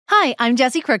Hi, I'm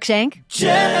Jessie Cruikshank.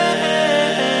 Jessie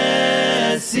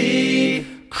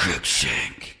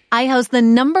Cruikshank. I host the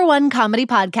 #1 comedy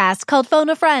podcast called Phone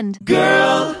a Friend.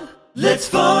 Girl, let's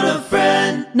phone a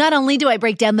friend. Not only do I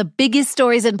break down the biggest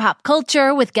stories in pop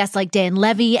culture with guests like Dan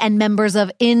Levy and members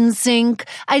of NSYNC,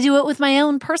 I do it with my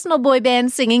own personal boy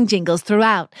band singing jingles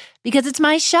throughout. Because it's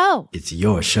my show. It's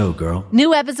your show, girl.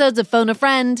 New episodes of Phone a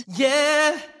Friend.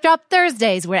 Yeah. Drop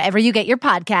Thursdays wherever you get your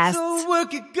podcasts. So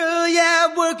work it, girl.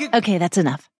 Yeah, work it. Okay, that's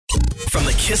enough. From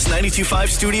the Kiss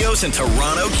 92.5 studios in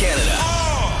Toronto, Canada.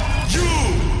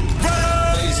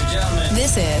 Ladies and gentlemen,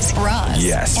 this is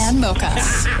Roz and Mocha.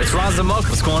 It's Roz and Mocha.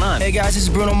 What's going on? Hey guys, this is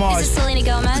Bruno Mars. This is Selena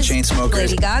Gomez. The Chainsmokers.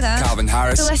 Lady Gaga. Calvin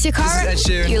Harris. Celestia Cara. This is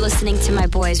Ed Sheeran. You're listening to my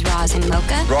boys Roz and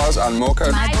Mocha. Roz and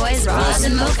Mocha. My boys Roz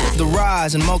and Mocha. The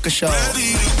Roz and Mocha Show.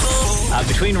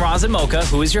 Between Roz and Mocha,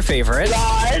 who is your favorite?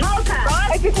 Mocha.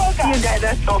 You guys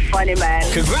are so funny, man.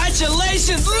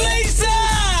 Congratulations, Lisa!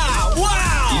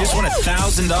 Wow! You just won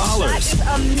 $1,000. That is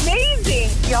amazing.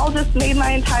 Y'all just made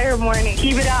my entire morning.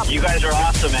 Keep it up. You guys are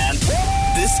awesome, man.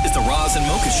 This is the Roz and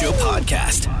Mocha Show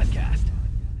podcast.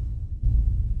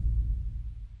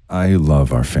 I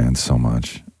love our fans so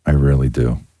much. I really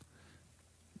do.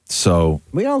 So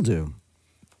we all do.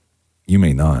 You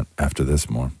may not after this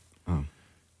more.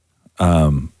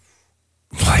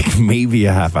 Like maybe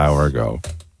a half hour ago,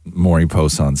 Maurie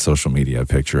posts on social media a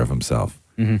picture of himself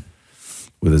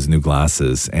with his new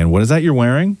glasses. And what is that you're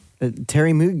wearing?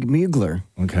 Terry Mugler.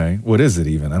 Okay. What is it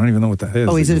even? I don't even know what that is.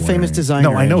 Oh, he's a famous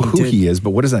designer. No, I know who he is, but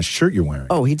what is that shirt you're wearing?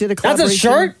 Oh, he did a collaboration. That's a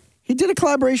shirt? He did a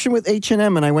collaboration with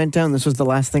H&M, and I went down. This was the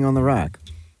last thing on the rack.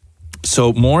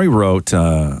 So Maurie wrote,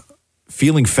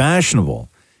 feeling fashionable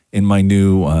in my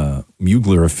new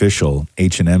Mugler official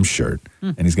H&M shirt.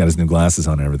 And he's got his new glasses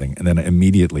on and everything. And then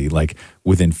immediately, like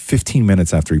within 15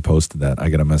 minutes after he posted that, I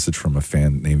got a message from a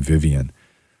fan named Vivian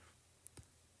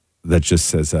that just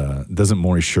says, doesn't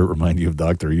Maurie's shirt remind you of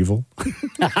Dr. Evil?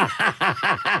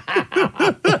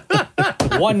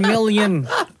 1 million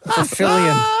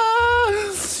fulfilling.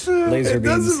 Laser it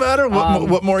beams. doesn't matter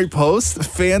what Maurie posts.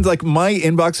 Fans, like my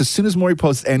inbox, as soon as Maurie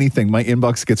posts anything, my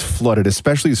inbox gets flooded,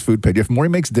 especially his food page. If Maurie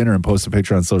makes dinner and posts a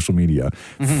picture on social media,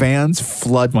 fans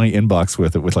flood my inbox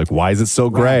with it, with like, why is it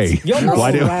so gray? You look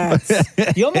like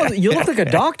a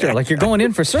doctor, like you're going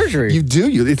in for surgery. You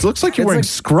do. It looks like you're wearing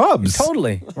scrubs.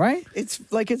 Totally, right? It's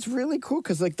really cool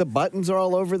because like the buttons are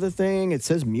all over the thing. It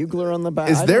says Mugler on the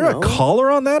back. Is there a collar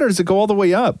on that, or does it go all the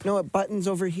way up? No, it buttons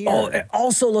over here. Oh, it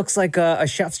also looks like a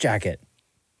chef's jacket.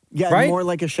 Yeah, right? More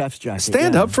like a chef's jacket.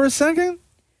 Stand up for a second.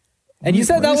 And you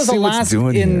said that was the last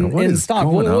in stock.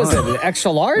 What was it?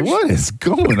 Extra large? What is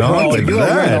going on with you that?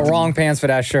 are wearing the wrong pants for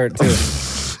that shirt, too.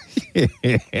 Come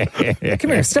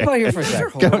here. Step out here for a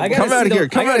second. Come out of here.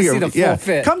 Come out of here. See the full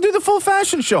fit. Come do the full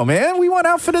fashion show, man. We want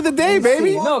outfit of the day,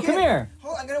 baby. No, come here.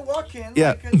 Oh, I'm going to walk in.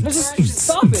 Yeah. Just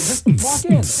stop it. Just walk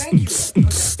in. Thank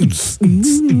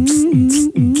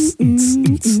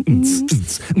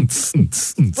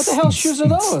What the hell shoes are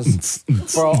those?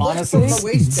 Bro, honestly. From the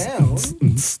waist down.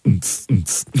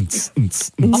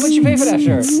 How much you pay for that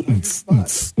shirt?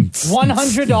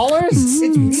 $100? It's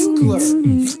Mugler. Do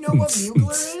you know what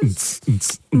Mugler is?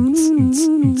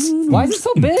 Why is it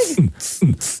so big?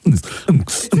 It's a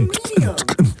medium.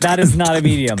 That is not a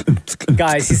medium.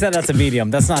 Guys, he said that's a medium.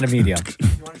 That's not a medium. You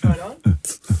want to try it on?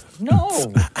 No.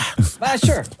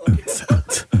 Sure.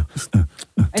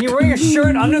 And you're wearing a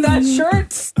shirt under that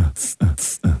shirt?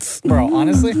 Bro,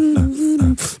 honestly?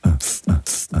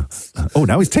 Oh,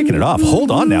 now he's taking it off.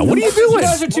 Hold on now. What are you doing? You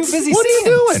guys are too busy What are you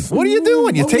doing? What are you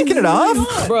doing? You taking it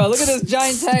off? Bro, look at this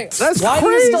giant tag. That's Why crazy.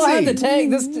 do you still have the tag,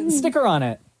 this sticker on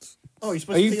it? Oh, you're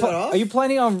supposed to take that off? Are you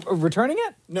planning on returning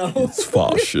it? No. It's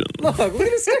fashion. Look at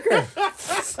the sticker.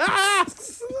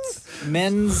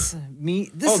 Men's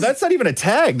meat. Oh, that's not even a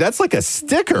tag. That's like a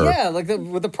sticker. Yeah, like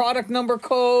with the product number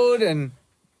code and.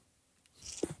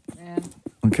 Man.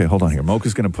 Okay, hold on here.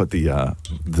 Mocha's going to put the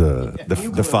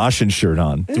fashion shirt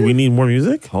on. Do we need more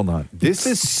music? Hold on. This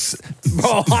is...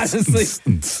 Bro, honestly,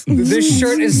 this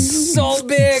shirt is so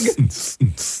big.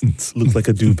 Looks like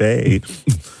a duvet.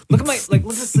 Look at look at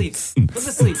the sleeves. Look at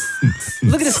the sleeves.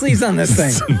 Look at the sleeves on this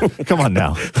thing. Come on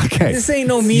now. Okay. This ain't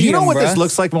no medium, You know what bruh. this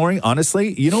looks like, Maurie?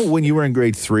 Honestly, you know when you were in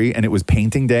grade 3 and it was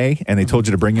painting day and they told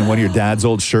you to bring in one of your dad's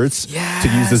old shirts to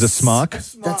use as a smock?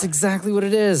 That's exactly what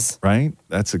it is. Right?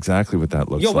 That's exactly what that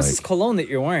looks Yo, like. what's this cologne that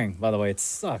you're wearing, by the way? It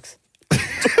sucks.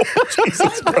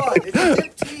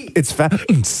 It's fat.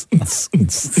 It's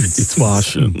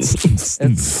fashion.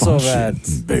 It's so bad.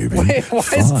 Baby. Wait, why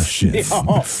Fashion. is I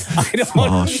don't.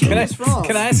 Fashion.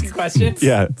 Can I ask a question?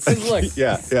 Yeah. Look.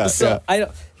 Yeah. So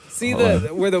See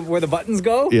where the buttons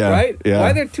go? Yeah, Right? yeah. Why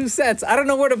are there two sets? I don't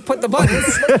know where to put the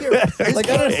buttons. Like,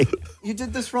 I don't, you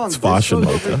did this wrong. It's This Fashion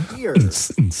goes over Mocha. here. Like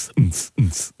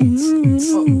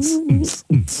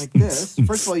this.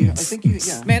 First of all, I think you,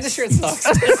 yeah. Man, this shirt sucks.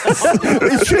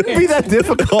 It shouldn't be that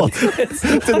difficult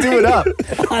to do it up.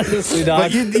 Honestly, dog.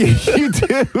 But you do.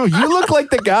 You look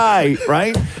like the guy,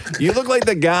 right? You look like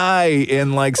the guy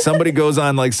in like somebody goes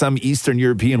on like some Eastern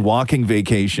European walking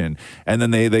vacation, and then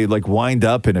they like wind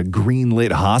up in a green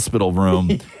lit hospital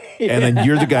room. And then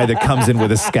you're the guy that comes in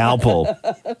with a scalpel,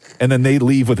 and then they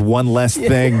leave with one less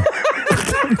thing.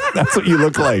 That's what you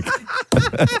look like.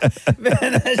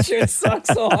 Man, that shirt sucks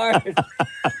so hard.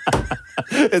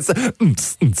 It's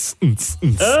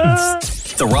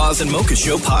The Roz and Mocha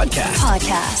Show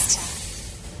podcast.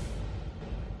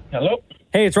 Hello?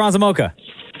 Hey, it's Roz Mocha.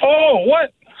 Oh,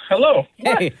 what? Hello.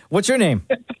 Hey, what's your name?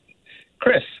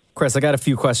 Chris. Chris, I got a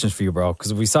few questions for you, bro,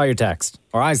 because we saw your text,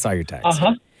 or I saw your text.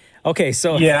 Uh-huh. Okay,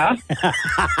 so... Yeah?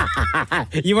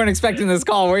 You weren't expecting this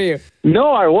call, were you?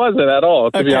 No, I wasn't at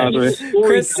all, to be honest with you.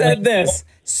 Chris said this.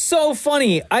 So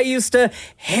funny. I used to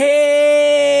hate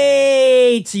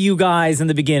you guys in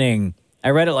the beginning.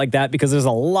 I read it like that because there's a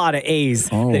lot of A's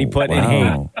that he put in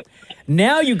hate.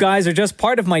 Now you guys are just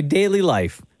part of my daily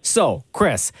life. So,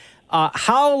 Chris,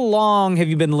 how long have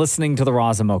you been listening to the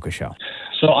Roz and Mocha Show?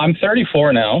 So I'm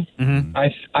 34 now. Mm-hmm.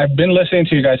 I've been listening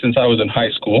to you guys since I was in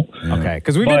high school. Okay,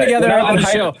 because we've been together on the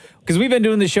show. Because we've been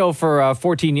doing the show for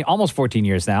almost 14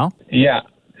 years now. Yeah.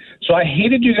 So I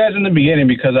hated you guys in the beginning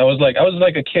because I was like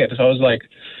a kid. So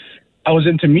I was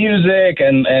into music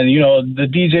and you know the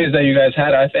DJs that you guys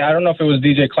had. I don't know if it was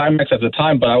DJ Climax at the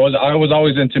time, but I was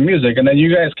always into music. And then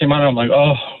you guys came out and I'm like,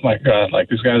 oh my God, like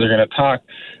these guys are gonna talk.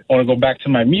 I want to go back to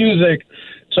my music.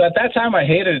 So at that time I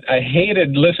hated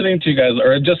listening to you guys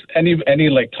or just any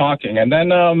like talking. And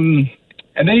then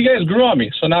you guys grew on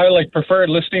me. So now I like prefer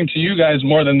listening to you guys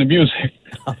more than the music.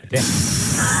 Oh, damn.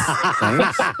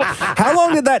 How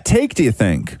long did that take, do you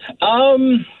think?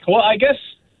 Well, I guess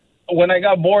when I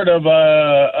got bored of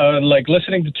like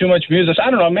listening to too much music, I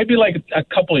don't know, maybe like a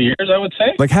couple of years, I would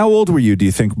say. Like how old were you, do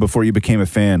you think, before you became a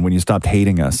fan, when you stopped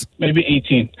hating us? Maybe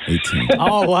 18. 18.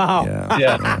 Oh, wow.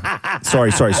 Yeah.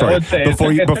 Sorry.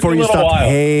 Before you a stopped while.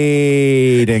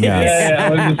 hating us. Yeah, I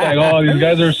was just like, oh, these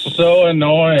guys are so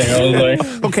annoying. I was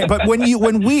like, Okay, but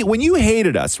when you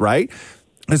hated us, right?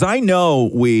 Because I know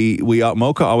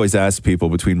Mocha always asks people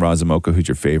between Roz and Mocha, who's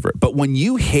your favorite? But when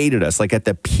you hated us, like at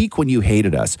the peak when you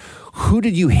hated us, who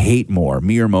did you hate more,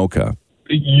 me or Mocha?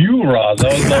 you, Roz.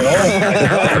 I was like, oh my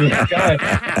God, this guy.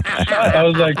 I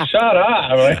was like, shut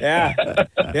up. Like,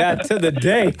 yeah, to the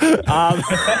day. Oh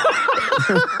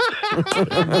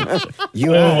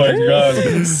my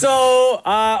God. So,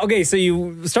 okay, so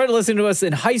you started listening to us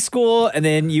in high school, and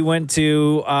then you went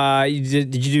to,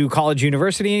 did you do college,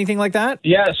 university, anything like that?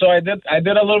 Yeah, so I did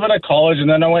a little bit of college, and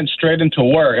then I went straight into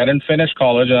work. I didn't finish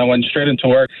college, and I went straight into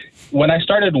work. When I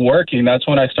started working, that's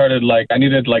when I started, like, I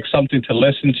needed, like, something to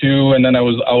listen to, and then I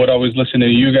would always listen to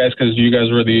you guys, because you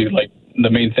guys were the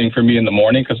main thing for me in the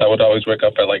morning, because I would always wake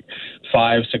up at like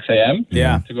 5, 6 a.m.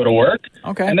 to go to work.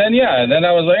 Okay. And then, then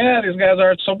I was like, these guys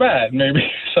aren't so bad, maybe.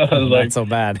 So I was like, not so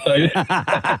bad. So, no,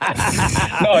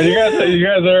 you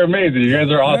guys are amazing. You guys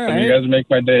are awesome. Right. You guys make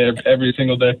my day every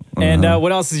single day. And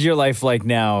what else is your life like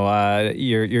now?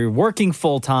 You're working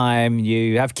full time.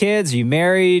 You have kids. You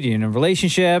married. You're in a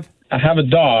relationship. I have a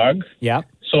dog. Yeah.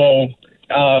 So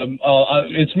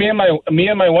it's me and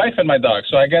my wife and my dog.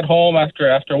 So I get home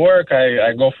after work.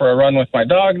 I go for a run with my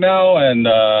dog now, and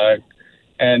I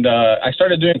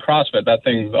started doing CrossFit. That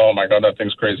thing, oh my God, that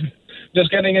thing's crazy.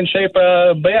 Just getting in shape.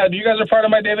 But yeah, you guys are part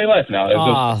of my daily life now.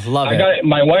 Love it.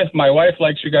 My wife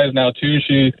likes you guys now too.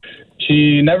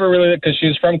 She never really, because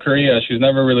she's from Korea, she's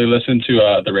never really listened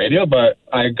to the radio, but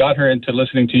I got her into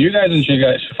listening to you guys, and she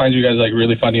finds you guys like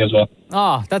really funny as well.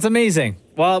 Oh, that's amazing.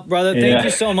 Well, brother, thank you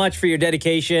so much for your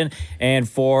dedication and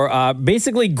for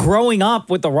basically growing up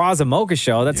with the Roz Mocha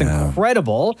Show. That's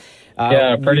incredible.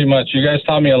 Pretty much. You guys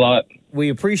taught me a lot. We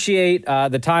appreciate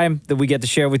the time that we get to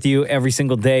share with you every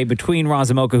single day. Between Roz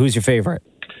and Mocha, who's your favorite?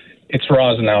 It's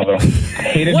Roz now, though. I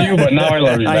hated you, but now I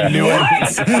love you. I knew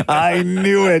it. I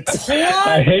knew it.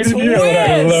 I hated you, but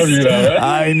I love you now.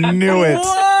 I knew it.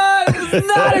 What? I was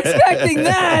not expecting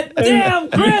that. Damn,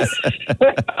 Chris.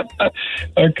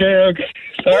 Okay.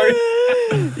 Sorry.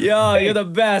 Yo, you're the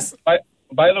best.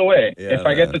 By the way, if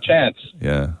I get the chance,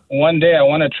 one day I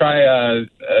want to try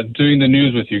doing the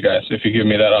news with you guys, if you give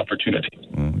me that opportunity.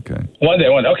 Okay. One day.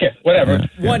 Okay, whatever.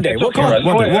 Yeah. One day. We'll call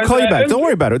you back. Don't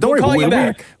worry about it. Don't worry.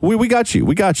 We got you.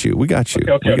 We got you. Okay. We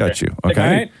got you.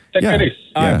 Okay. Take it easy.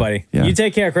 All right, buddy. Yeah. You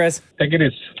take care, Chris. Take it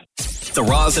easy. The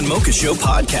Roz and Mocha Show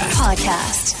podcast.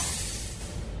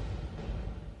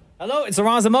 Hello, it's the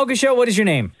Roz and Mocha Show. What is your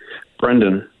name?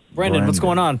 Brendan. Brendan, what's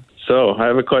going on? So, I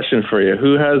have a question for you.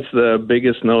 Who has the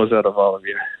biggest nose out of all of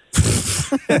you?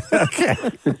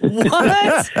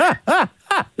 What?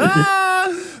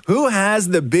 Who has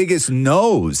the biggest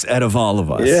nose out of all of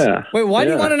us? Yeah. Wait, why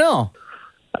do you want to know?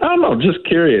 I don't know. Just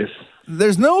curious.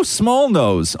 There's no small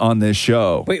nose on this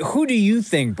show. Wait, who do you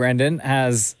think, Brendan,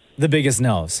 has the biggest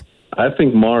nose? I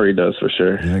think Maurie does for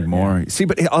sure. You think Maurie? See,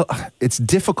 but it's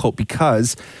difficult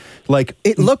because, like,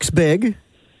 it looks big.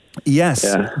 Yes,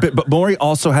 Yeah. but Maurie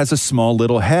also has a small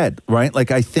little head, right?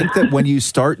 Like, I think that when you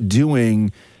start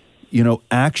doing,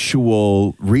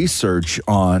 actual research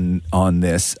on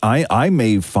this, I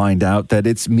may find out that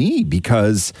it's me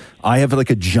because I have like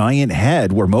a giant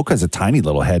head where Mocha has a tiny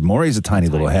little head. Maurie has a tiny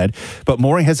little head, but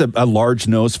Maurie has a large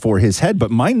nose for his head.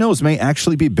 But my nose may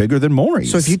actually be bigger than Maurie's.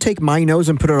 So if you take my nose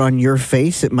and put it on your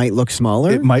face, it might look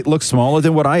smaller? It might look smaller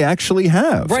than what I actually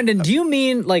have. Brendan, do you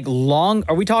mean like long?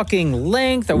 Are we talking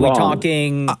length? Are we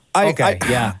talking? I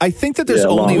think that there's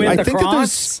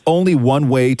only one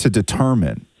way to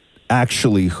determine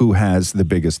actually who has the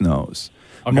biggest nose.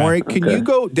 Okay. Maurie, can you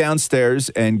go downstairs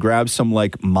and grab some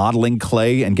like modeling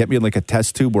clay and get me like a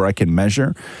test tube where I can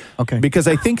measure? Okay. Because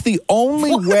I think the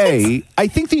only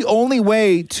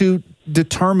way to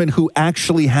determine who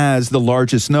actually has the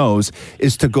largest nose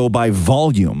is to go by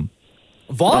volume.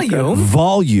 Volume?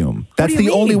 Volume. That's the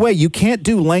only way. You can't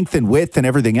do length and width and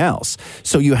everything else.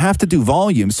 So you have to do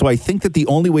volume. So I think that the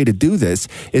only way to do this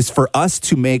is for us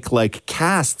to make like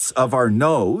casts of our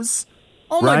nose.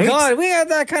 Oh my God, we have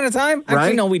that kind of time?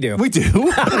 Actually, no, we do. We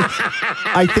do.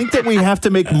 I think that we have to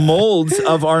make molds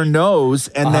of our nose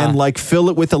and then like fill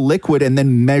it with a liquid and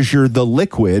then measure the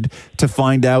liquid to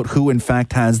find out who in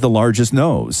fact has the largest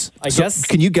nose. I guess.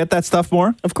 Can you get that stuff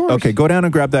more? Of course. Okay, go down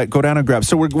and grab that. Go down and grab.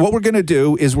 So what we're going to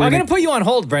do is I'm going to put you on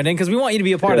hold, Brendan, because we want you to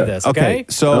be a part of this, okay?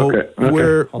 So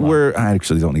I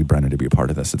actually don't need Brendan to be a part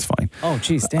of this. It's fine. Oh,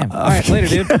 geez, damn. All right, later,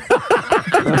 dude.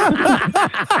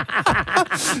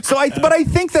 But I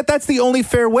think that that's the only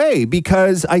fair way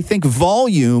because I think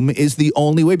volume is the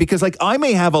only way because like I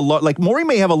may have like Maurie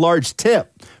may have a large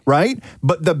tip, right?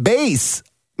 But the base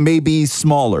may be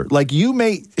smaller. Like you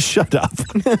may shut up.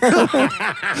 We're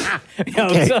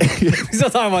still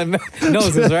talking about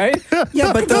noses, right?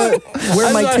 Yeah, but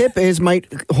where my tip is might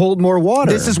hold more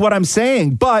water. This is what I'm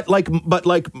saying. But what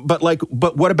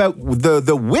about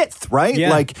the width, right?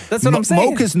 Yeah, like that's what I'm saying.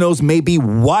 Mocha's nose may be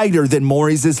wider than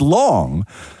Maurie's is long.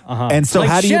 And so like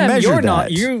how do you Shem, measure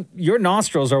that? Your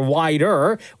nostrils are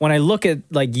wider. When I look at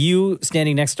like you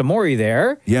standing next to Maurie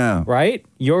there, right?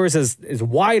 Yours is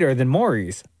wider than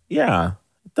Maurie's. Yeah,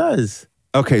 it does.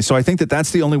 Okay, so I think that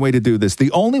that's the only way to do this.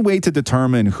 The only way to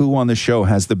determine who on the show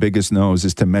has the biggest nose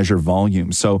is to measure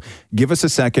volume. So give us a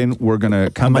second. We're going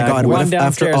to come back. Oh my God, what if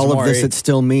after all of this, it's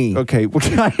still me? Okay,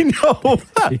 I know.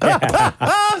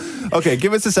 Okay,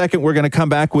 give us a second. We're going to come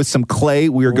back with some clay.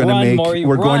 We're going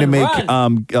to make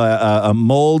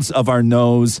molds of our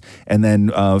nose and then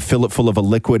fill it full of a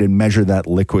liquid and measure that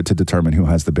liquid to determine who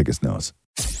has the biggest nose.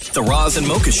 The Roz and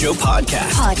Mocha Show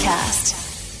podcast.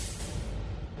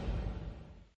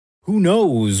 Who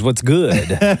knows what's good?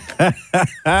 So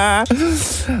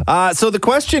the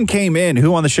question came in,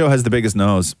 who on the show has the biggest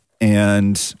nose?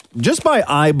 And just by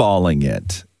eyeballing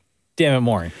it. Damn it,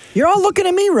 Maurie. You're all looking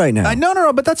at me right now.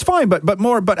 No, but that's fine.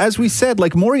 But as we said,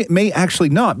 like Maurie may actually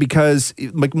not because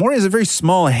like Maurie has a very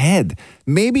small head.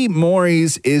 Maybe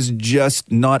Maurie's is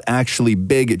just not actually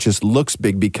big. It just looks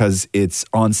big because it's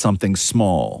on something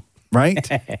small, right?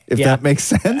 If that makes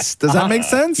sense. Does that make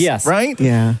sense? Yes. Right?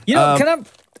 Yeah. You know,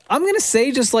 I'm going to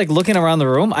say just like looking around the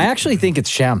room, I actually think it's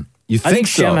Shem. You think I think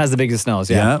so? Shem has the biggest nose,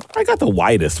 yeah. I got the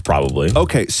widest, probably.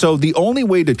 Okay, so the only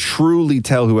way to truly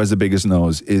tell who has the biggest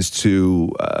nose is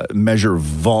to measure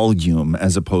volume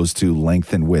as opposed to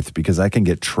length and width, because that can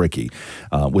get tricky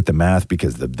with the math,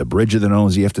 because the bridge of the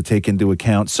nose you have to take into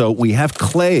account. So we have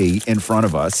clay in front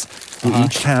of us. We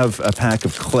each have a pack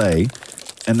of clay,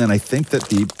 and then I think that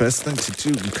the best thing to do,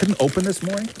 you couldn't open this,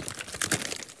 Maurie?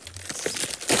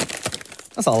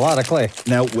 That's a lot of clay.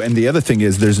 Now, and the other thing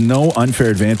is there's no unfair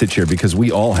advantage here because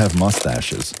we all have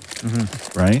mustaches,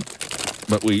 right?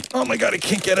 But oh my God, I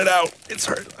can't get it out. It's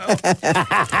hurt. Oh.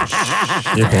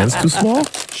 Your hand's too small?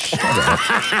 Shut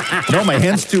up. No, my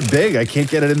hand's too big. I can't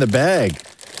get it in the bag.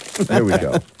 There we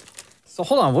go. So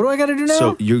hold on, what do I got to do now?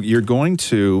 So you're going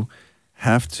to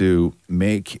have to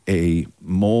make a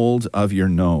mold of your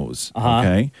nose,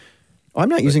 okay? Oh, I'm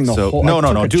not using the whole.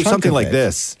 No. Do something like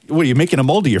this. What are you making a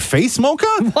mold of your face, Mocha?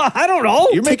 I don't know.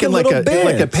 You're making like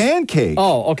a pancake.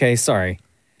 Oh, okay. Sorry.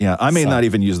 Yeah, I may So- not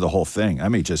even use the whole thing. I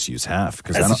may just use half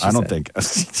because That's what I she don't think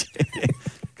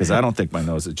because I don't think my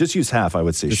nose is just use half. I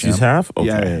would say Just Shem. use half?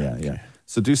 Yeah, Okay. yeah.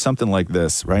 So do something like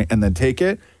this, right? And then take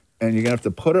it, and you're gonna have to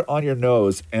put it on your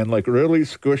nose and like really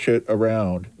squish it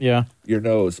around Yeah. your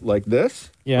nose like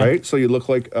this, Yeah. right? So you look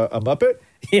like a Muppet,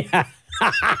 Yeah.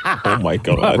 Oh my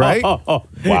God. right?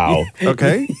 Wow.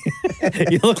 Okay.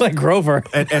 You look like Grover.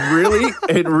 and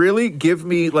really give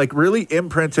me like really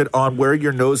imprint it on where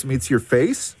your nose meets your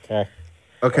face. Okay.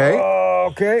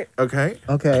 Okay. Okay. Okay.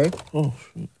 Okay.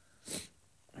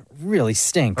 Really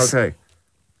stinks. Okay.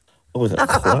 Oh, is that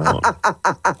clown?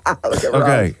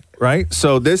 Okay. Right.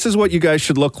 So this is what you guys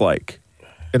should look like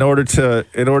in order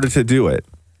to do it.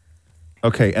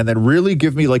 Okay, and then really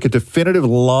give me like a definitive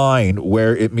line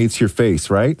where it meets your face,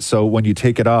 right? So when you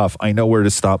take it off, I know where to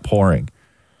stop pouring.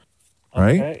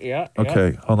 Right? Okay, yeah.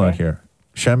 Okay, hold on here.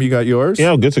 Shem, you got yours?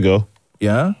 Yeah, good to go.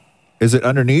 Yeah? Is it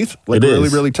underneath? Like It really,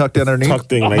 is. really tucked underneath?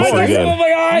 Tucked in nice and good.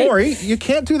 my eye! Maury, you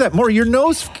can't do that. Maury, your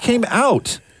nose came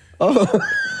out. Oh.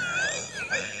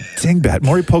 Dingbat.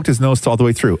 Maury poked his nose all the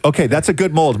way through. Okay, that's a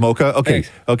good mold, Mocha. Okay, Thanks.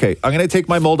 okay. I'm going to take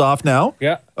my mold off now.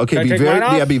 Yeah. Okay, Can I be take very,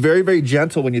 mine off? be very, very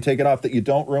gentle when you take it off that you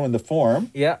don't ruin the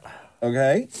form. Yeah.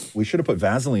 Okay. We should have put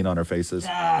Vaseline on our faces.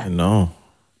 I know.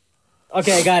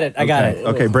 Okay, I got it. I got it.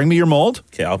 Okay, bring me your mold.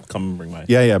 Okay, I'll come and bring mine.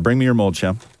 Yeah, bring me your mold,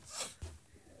 Shem.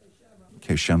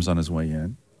 Okay, Shem's on his way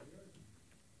in.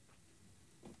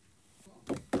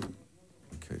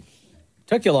 Okay.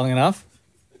 Took you long enough.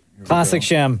 Classic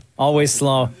Shem. Always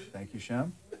slow. Thank you,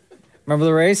 Shem. Remember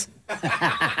the race?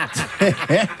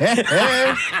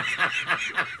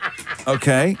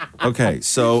 Okay.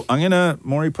 So I'm gonna,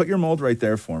 Maury, put your mold right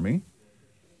there for me.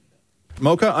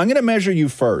 Mocha, I'm gonna measure you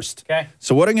first. Okay.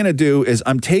 So what I'm gonna do is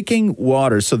I'm taking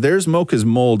water. So there's Mocha's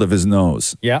mold of his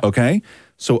nose. Yeah. Okay.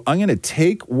 So I'm gonna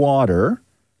take water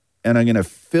and I'm gonna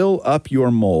fill up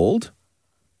your mold.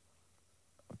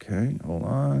 Okay, hold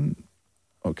on.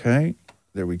 Okay,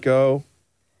 there we go.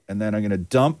 And then I'm gonna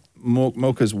dump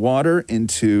Mocha's water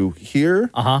into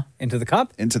here. Into the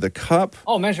cup? Into the cup.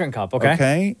 Oh, measuring cup. Okay.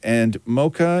 Okay. And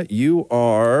Mocha, you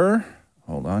are,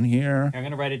 hold on here. I'm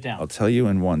going to write it down. I'll tell you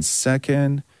in 1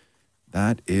 second.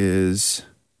 That is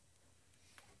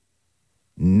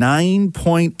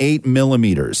 9.8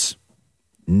 millimeters.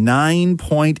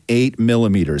 9.8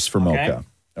 millimeters for Mocha.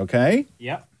 Okay?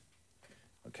 Yep.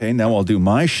 Okay, now I'll do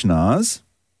my schnoz.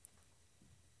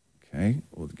 Okay,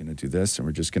 we're going to do this, and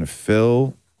we're just going to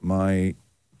fill my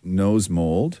nose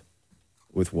mold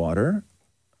with water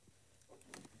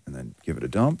and then give it a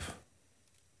dump.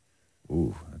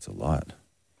 Ooh, that's a lot.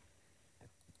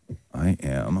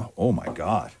 Oh my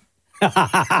God.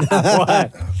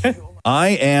 What? I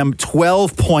am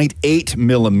 12.8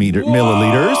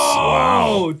 milliliters.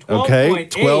 Wow. Okay,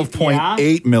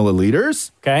 12.8 milliliters.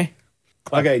 Okay.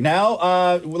 Okay,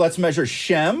 now let's measure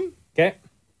Shem. Okay.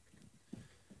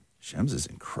 Shem's is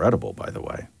incredible, by the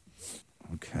way.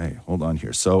 Okay, hold on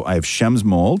here. So I have Shem's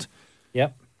mold.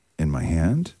 Yep. In my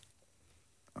hand.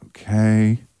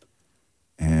 Okay.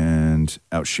 And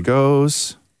out she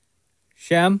goes.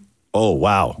 Shem. Oh,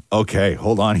 wow. Okay,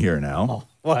 hold on here now. Oh,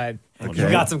 what? Okay. You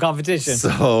got some competition.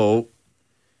 So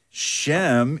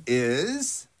Shem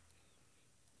is...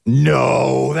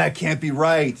 No, that can't be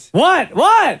right. What?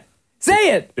 What?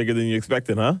 Say it. Bigger than you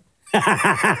expected, huh?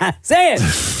 Say it.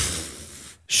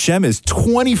 Shem is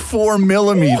 24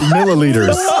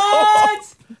 milliliters.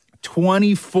 What?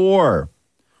 24.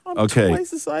 Okay. Twice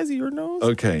the size of your nose.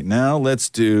 Okay, now let's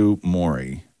do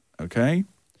Maury. Okay.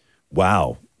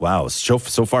 Wow. So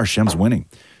far, Shem's winning.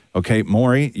 Okay,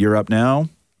 Maury, you're up now.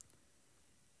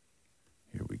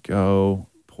 Here we go.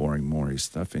 Pouring Maury's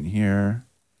stuff in here.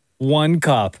 1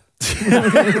 cup.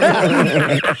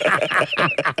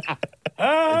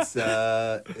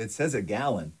 It says a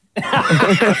gallon.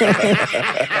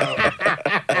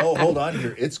 Oh, hold on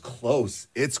here. It's close.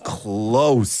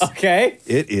 Okay.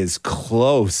 It is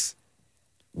close.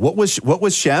 What was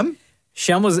Shem?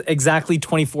 Shem was exactly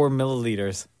 24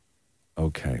 milliliters.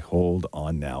 Okay, hold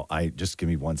on now. Just give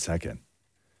me 1 second.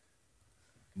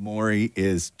 Maury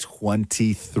is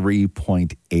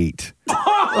 23.8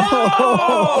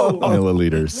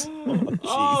 milliliters.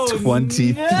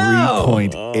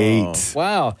 23.8.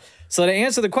 Wow. So to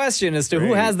answer the question as to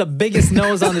who has the biggest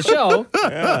nose on the show,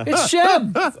 it's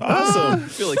Shem. Awesome. I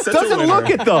feel like such Doesn't a winner. look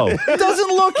it though.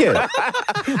 Doesn't look it.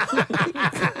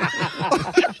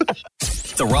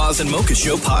 The Roz and Mocha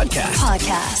Show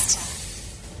podcast.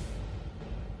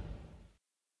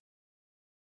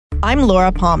 I'm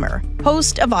Laura Palmer,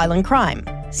 host of Island Crime.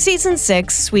 Season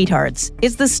 6, Sweethearts,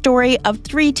 is the story of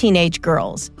 3 teenage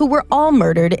girls who were all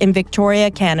murdered in Victoria,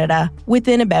 Canada,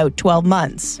 within about 12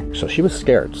 months. So she was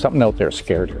scared. Something out there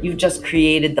scared her. You've just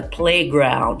created the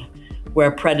playground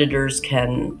where predators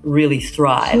can really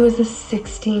thrive. She was a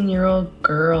 16-year-old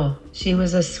girl. She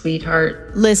was a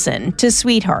sweetheart. Listen to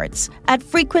Sweethearts at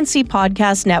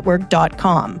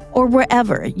frequencypodcastnetwork.com or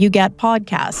wherever you get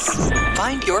podcasts.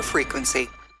 Find your frequency.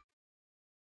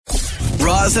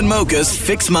 Roz and Mocha's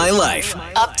Fix My Life.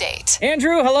 Update.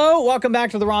 Andrew, hello. Welcome back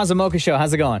to the Roz and Mocha Show.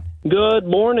 How's it going? Good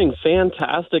morning.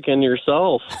 Fantastic. And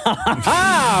yourself?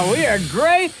 We are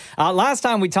great. Last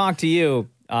time we talked to you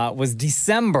was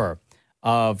December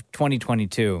of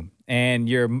 2022. And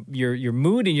your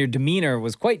mood and your demeanor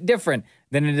was quite different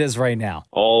than it is right now.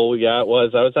 Oh, yeah, it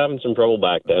was. I was having some trouble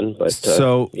back then. But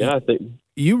yeah, I think...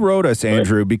 You wrote us,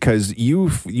 Andrew, because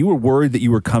you were worried that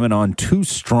you were coming on too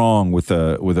strong with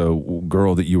a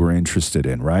girl that you were interested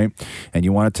in, right? And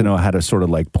you wanted to know how to sort of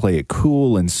like play it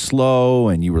cool and slow,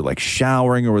 and you were like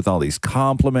showering her with all these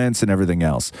compliments and everything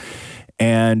else.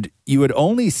 And you had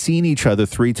only seen each other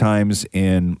 3 times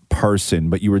in person,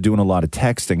 but you were doing a lot of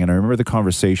texting. And I remember the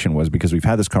conversation was, because we've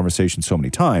had this conversation so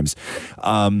many times,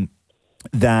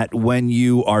 that when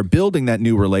you are building that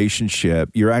new relationship,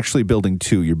 you're actually building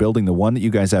 2. You're building the one that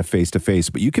you guys have face-to-face,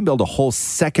 but you can build a whole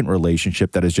second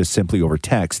relationship that is just simply over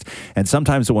text. And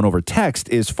sometimes the one over text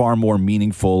is far more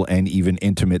meaningful and even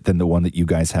intimate than the one that you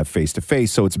guys have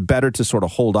face-to-face. So it's better to sort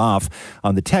of hold off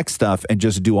on the text stuff and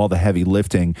just do all the heavy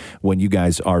lifting when you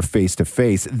guys are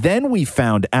face-to-face. Then we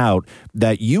found out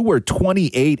that you were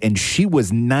 28 and she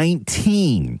was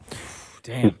 19.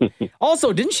 Damn.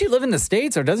 Also, didn't she live in the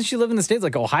States, or doesn't she live in the States,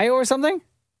 like Ohio or something?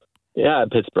 Yeah,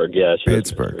 Pittsburgh. Yeah,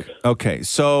 Pittsburgh. Okay,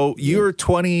 so you're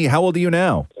 20. How old are you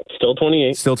now? Still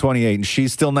 28. Still 28. And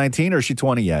she's still 19, or is she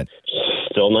 20 yet?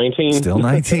 Still 19. Still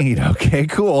 19. Okay,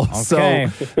 cool. Okay.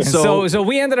 So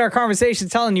we ended our conversation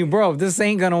telling you, bro, this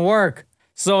ain't going to work.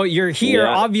 So you're here,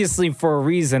 obviously, for a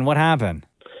reason. What happened?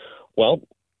 Well,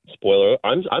 spoiler,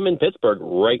 I'm in Pittsburgh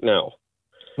right now.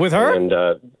 With her? And,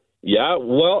 yeah,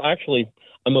 well, actually,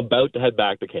 I'm about to head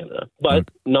back to Canada, but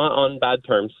not on bad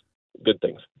terms. Good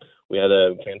things. We had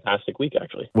a fantastic week,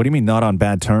 actually. What do you mean not on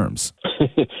bad terms?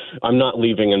 I'm not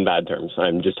leaving in bad terms.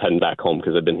 I'm just heading back home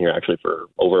because I've been here actually for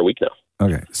over a week now.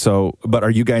 Okay, so, but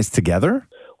are you guys together?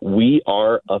 We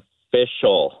are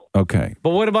official. Okay.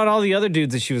 But what about all the other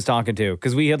dudes that she was talking to?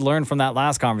 Because we had learned from that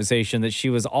last conversation that she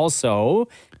was also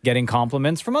getting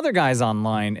compliments from other guys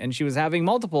online, and she was having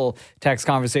multiple text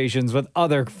conversations with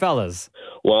other fellas.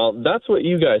 Well, that's what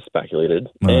you guys speculated,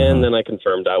 and then I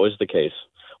confirmed that was the case.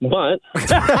 But she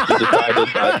decided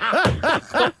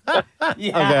that...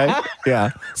 Okay,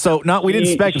 yeah. So, we didn't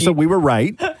speculate, so we were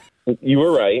right. You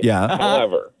were right. Yeah.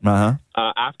 However,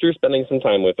 after spending some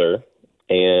time with her,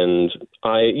 and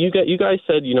you guys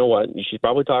said, you know what, she's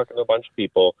probably talking to a bunch of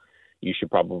people. You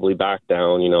should probably back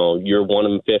down. You know, you're 1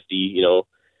 in 50. You know,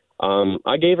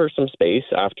 I gave her some space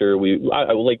after when we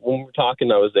were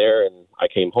talking. I was there, and I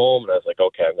came home, and I was like,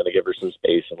 okay, I'm going to give her some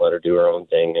space and let her do her own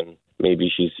thing, and maybe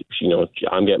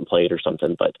I'm getting played or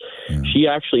something. But she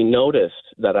actually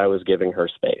noticed that I was giving her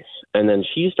space, and then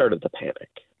she started to panic,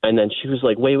 and then she was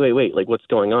like, wait, like, what's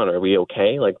going on? Are we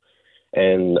okay? Like.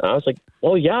 And I was like,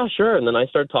 "Oh yeah, sure." And then I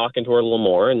started talking to her a little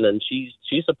more, and then she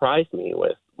surprised me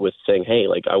with saying, "Hey,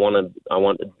 like I want to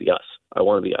be us. I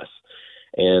want to be us."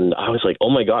 And I was like, "Oh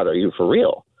my God, are you for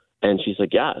real?" And she's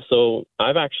like, "Yeah." So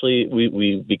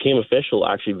we became official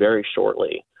actually very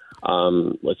shortly,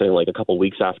 within like a couple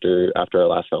weeks after our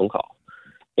last phone call.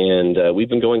 And we've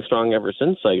been going strong ever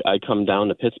since. I come down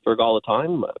to Pittsburgh all the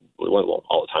time,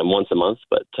 all the time, once a month.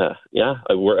 But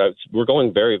we're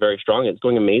going very, very strong. It's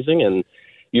going amazing. And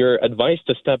your advice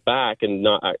to step back and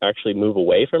not actually move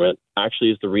away from it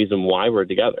actually is the reason why we're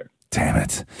together. Damn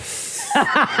it.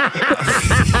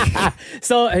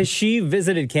 So has she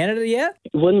visited Canada yet?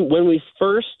 When we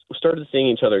first started seeing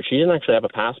each other, she didn't actually have a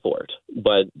passport.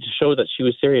 But to show that she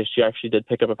was serious, she actually did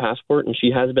pick up a passport, and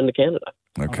she has been to Canada.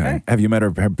 Okay. Have you met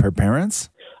her parents?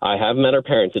 I have met her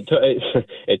parents.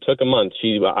 It took a month.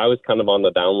 I was kind of on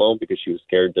the down low because she was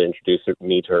scared to introduce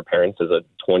me to her parents as a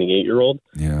 28-year-old.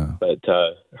 Yeah. But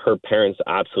her parents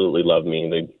absolutely love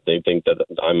me. They think that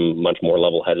I'm much more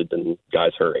level-headed than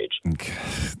guys her age.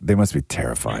 They must be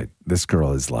terrified. This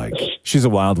girl is like, she's a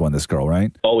wild one, this girl,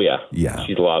 right? Oh, yeah. Yeah.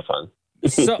 She's a lot of fun.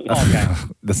 So, okay.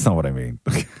 That's not what I mean.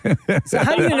 So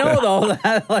how do you know, though,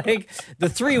 that like the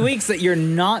 3 weeks that you're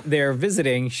not there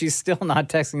visiting, she's still not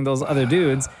texting those other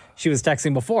dudes she was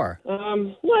texting before?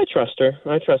 Well, I trust her.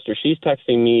 She's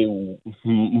texting me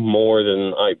more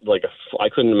than I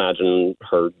couldn't imagine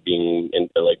her being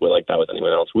like that with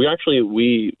anyone else.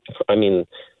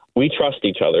 We trust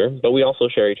each other, but we also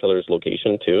share each other's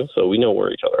location too, so we know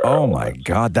where each other are. Oh my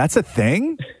God, that's a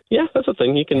thing? Yeah, that's a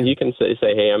thing. You can say,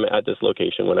 hey, I'm at this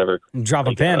location whenever. Drop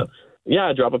a pin.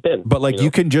 Drop a pin. But like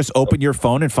you can just open your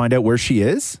phone and find out where she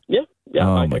is? Yeah.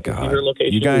 Oh my God. Her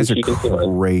location, you guys are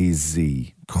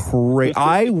crazy.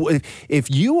 If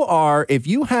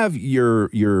you have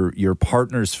your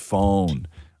partner's phone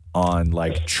on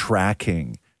like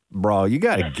tracking, bro, you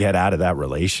got to get out of that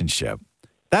relationship.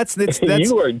 That's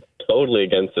you are totally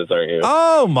against this, aren't you?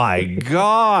 Oh my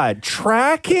God.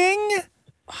 Tracking?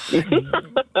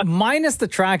 Minus the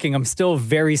tracking, I'm still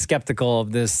very skeptical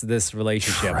of this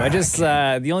relationship. I just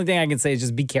the only thing I can say is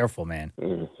just be careful, man.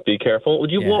 Be careful.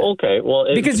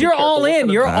 Because you're all in.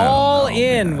 You're all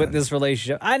in with this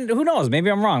relationship. Who knows? Maybe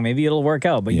I'm wrong. Maybe it'll work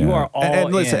out. But you are all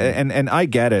and listen, in. And I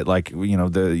get it. Like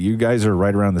you guys are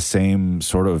right around the same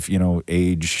sort of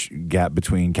age gap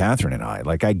between Catherine and I.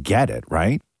 Like I get it,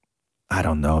 right? I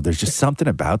don't know. There's just something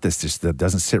about this just that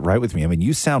doesn't sit right with me. I mean,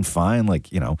 you sound fine. Like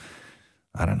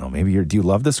I don't know. Maybe do you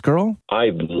love this girl? I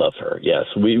love her. Yes,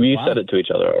 we said it to each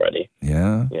other already.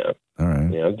 Yeah. Yeah. All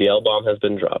right. Yeah. The L bomb has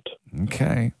been dropped.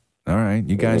 Okay. All right.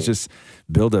 You guys just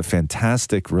build a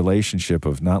fantastic relationship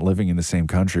of not living in the same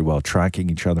country while tracking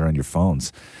each other on your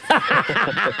phones.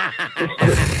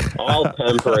 All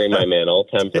temporary, my man. All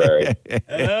temporary.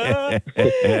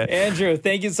 Andrew,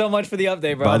 thank you so much for the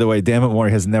update, bro. By the way, damn it,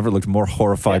 Maurie has never looked more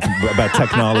horrified about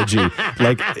technology.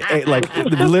 Like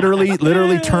literally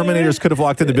Terminators could have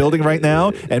walked in the building right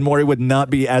now, and Maurie would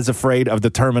not be as afraid of the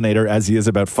Terminator as he is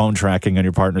about phone tracking on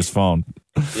your partner's phone.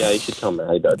 Yeah, you should tell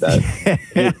Maddie about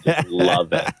that.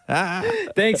 Love it.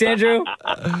 Thanks, Andrew.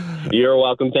 You're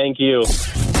welcome. Thank you.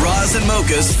 Roz and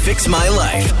Mocha's Fix My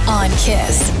Life on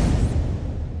Kiss.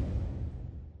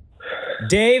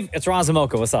 Dave, it's Roz and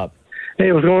Mocha. What's up?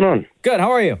 Hey, what's going on? Good.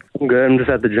 How are you? I'm good. I'm just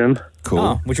at the gym. Cool.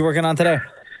 Oh, what you working on today?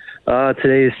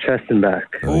 Today is chest and back.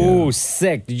 Oh,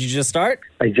 sick. Did you just start?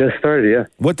 I just started, yeah.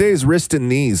 What day is wrist and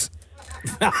knees?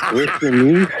 Wrist and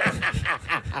knees?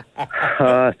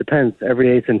 Depends. Every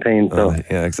day it's in pain. So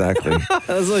yeah, exactly.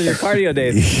 Those are your cardio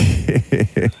days.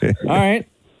 All right.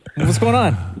 What's going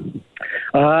on?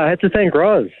 I had to thank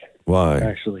Roz. Why?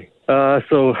 Actually.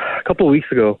 So a couple of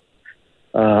weeks ago,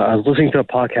 I was listening to a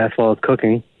podcast while I was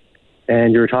cooking,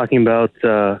 and you were talking about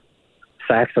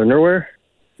Sax underwear,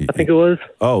 I think it was.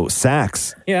 Oh,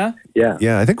 Sax. Yeah. Yeah.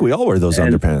 Yeah, I think we all wear those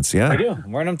underpants. Yeah. I do.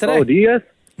 I'm wearing them today. Oh, do you guys?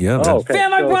 Yeah. Oh, okay.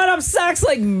 Fam, I brought up Sax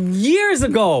like years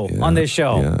ago on this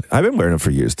show. Yeah. I've been wearing them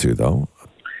for years too, though.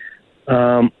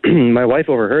 My wife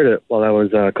overheard it while I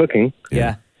was cooking.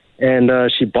 Yeah. And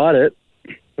she bought it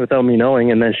without me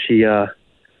knowing, and then she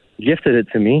gifted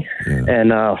it to me. Yeah.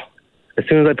 And as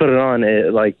soon as I put it on,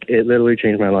 it literally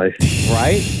changed my life.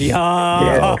 Right?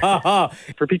 Yeah.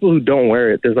 For people who don't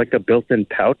wear it, there's like a built-in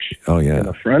pouch. Oh yeah. In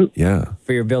the front. Yeah.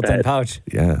 For your built-in pouch.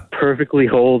 Yeah. Perfectly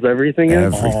holds everything in.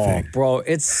 Everything. Oh, bro,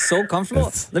 it's so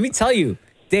comfortable. Let me tell you,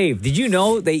 Dave, did you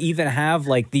know they even have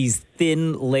like these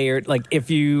thin layered, like if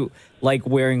you like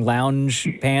wearing lounge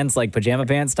pants, like pajama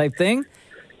pants type thing,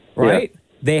 right? Yeah.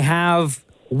 They have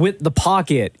with the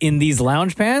pocket in these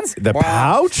lounge pants. The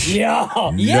pouch?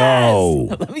 Yeah. Yes.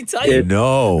 No. Let me tell you.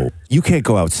 No. You can't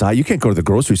go outside. You can't go to the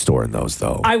grocery store in those,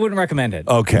 though. I wouldn't recommend it.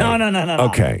 Okay. No.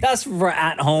 Okay. That's for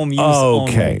at-home use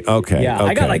only. Okay. Yeah,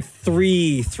 I got like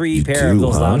three pair of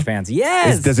those lounge pants.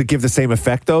 Yes. Does it give the same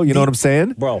effect, though? You know what I'm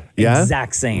saying? Bro, yeah?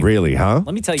 exact same. Really, huh?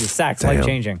 Let me tell you, Sax,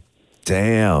 life-changing.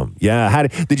 Damn. Yeah. How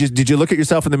did you look at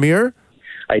yourself in the mirror?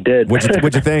 I did.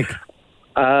 What'd you think?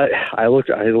 I looked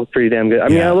pretty damn good. I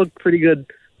mean, I look pretty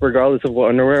good regardless of what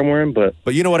underwear I'm wearing, but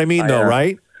you know what I mean, though,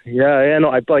 right? Yeah. No,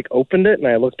 I opened it and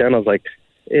I looked down. I was like,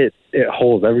 it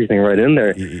holds everything right in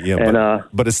there. Yeah, and,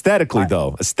 but aesthetically,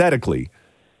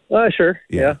 sure,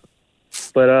 yeah.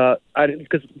 But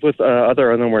because with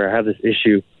other underwear, I have this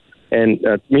issue, and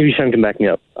maybe Sean can back me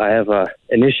up. I have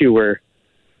an issue where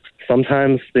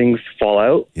sometimes things fall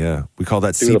out. Yeah, we call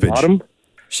that through seepage. the bottom.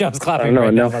 Shub's clapping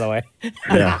right now, by the way.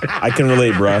 Yeah, I can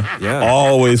relate, bro. Yeah,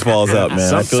 always falls out,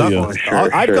 man. I feel you.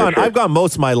 I've gone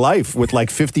most of my life with like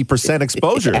 50%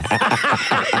 exposure. Is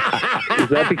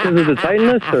that because of the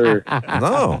tightness, or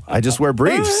no? I just wear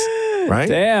briefs. right?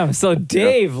 Damn. So,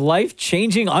 Dave,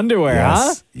 life-changing underwear,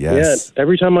 huh? Yes. Yeah,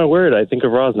 every time I wear it, I think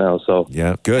of Roz now. So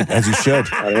yeah, good, as you should.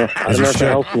 I don't know if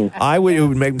that helps me.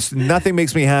 Nothing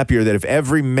makes me happier than if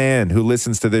every man who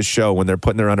listens to this show when they're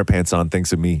putting their underpants on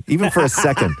thinks of me, even for a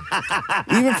second,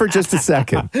 even for just a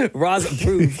second. Roz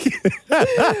approved. All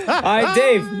right,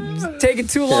 Dave, taking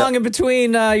too long in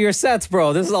between your sets,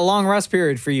 bro. This is a long rest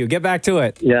period for you. Get back to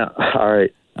it. Yeah, all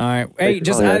right. All right. Hey,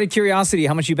 just out of curiosity,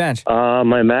 how much you bench?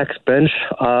 My max bench,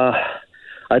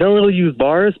 I don't really use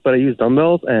bars, but I use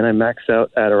dumbbells, and I max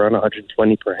out at around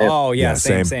 120 per hip. Oh, yeah,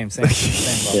 same.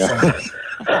 Yeah.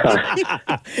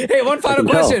 Hey, one final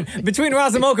question. Between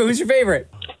Roz and Mocha, who's your favorite?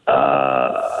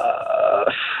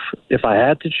 If I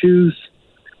had to choose,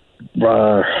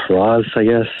 Roz, I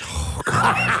guess. Oh,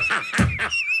 God.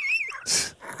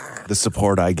 The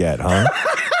support I get, huh?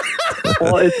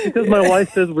 Well, it's because my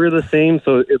wife says we're the same,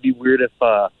 so it'd be weird if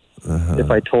I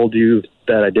told you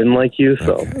that I didn't like you.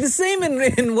 So The same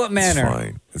in what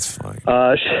manner? It's fine.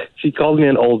 She called me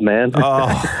an old man.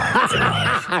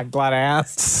 Oh, glad I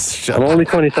asked. I'm only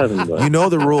 27, but you know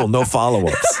the rule: no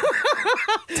follow-ups.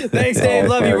 Thanks, Dave.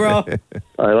 Love you, bro. All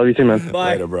right, love you too, man.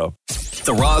 Bye. Later, bro.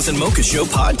 The Roz and Mocha Show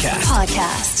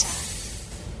podcast.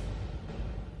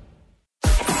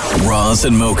 Roz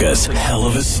and Mocha's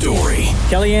Helluva Story.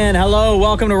 Kellyanne, hello.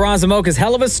 Welcome to Roz and Mocha's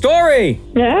Helluva Story.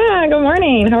 Yeah, good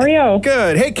morning. How are you?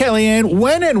 Good. Hey, Kellyanne,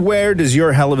 when and where does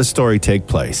your Helluva Story take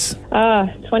place?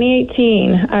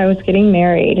 2018, I was getting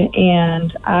married,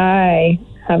 and I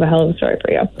have a hell of a story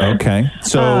for you. Okay.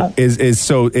 So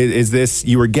is this,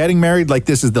 you were getting married, like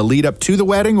this is the lead up to the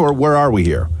wedding, or where are we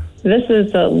here? This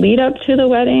is the lead up to the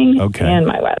wedding and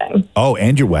my wedding. Oh,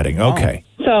 and your wedding. Okay.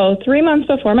 So 3 months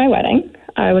before my wedding,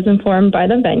 I was informed by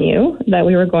the venue that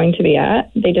we were going to be at.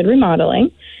 They did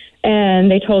remodeling, and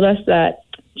they told us that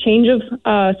change of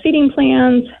seating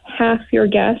plans, half your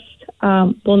guests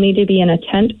will need to be in a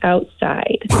tent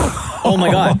outside. Oh, my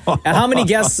God. How many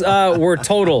guests were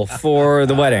total for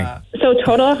the wedding? So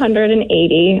total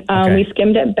 180. We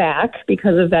skimmed it back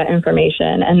because of that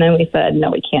information, and then we said,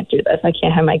 no, we can't do this. I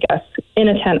can't have my guests in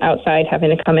a tent outside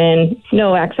having to come in,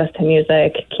 no access to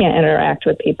music, can't interact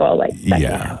with people. Like, that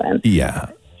can't happen. Yeah.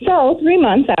 So 3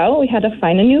 months out, we had to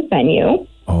find a new venue.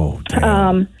 Oh,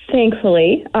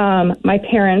 thankfully, my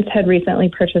parents had recently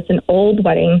purchased an old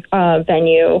wedding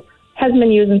venue, hasn't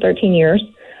been used in 13 years.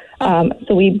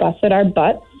 So we busted our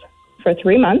butts for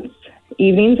 3 months,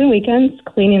 evenings and weekends,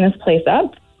 cleaning this place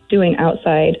up, doing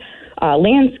outside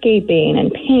landscaping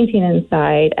and painting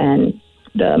inside, and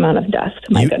the amount of dust,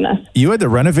 my goodness. You had to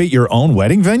renovate your own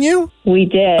wedding venue? We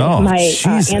did. Oh, my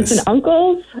Jesus. aunts and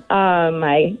uncles,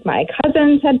 my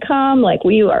cousins had come. Like,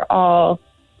 we were all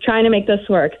trying to make this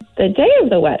work. The day of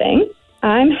the wedding,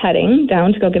 I'm heading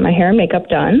down to go get my hair and makeup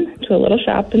done to a little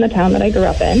shop in the town that I grew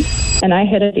up in, and I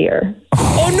hit a deer.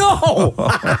 Oh, no!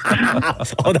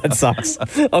 Oh, that sucks.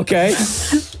 Okay.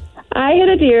 I hit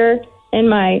a deer in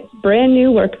my brand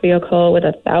new work vehicle with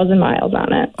 1,000 miles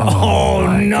on it. Oh,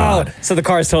 no. God. So the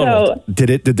car's totaled.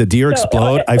 Did the deer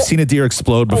explode? I've seen a deer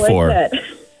explode before. It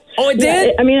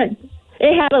did? Yeah,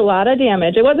 it had a lot of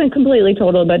damage. It wasn't completely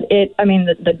total, but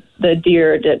the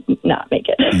deer did not make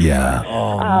it. Yeah.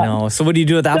 Oh, no. So what do you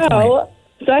do at that point?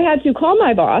 So I had to call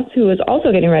my boss, who was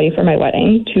also getting ready for my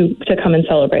wedding, to come and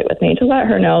celebrate with me, to let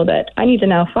her know that I need to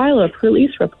now file a police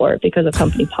report because of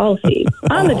company policy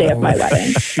on the day of my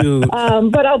wedding. Shoot.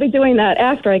 But I'll be doing that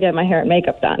after I get my hair and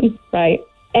makeup done, right?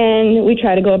 And we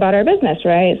try to go about our business,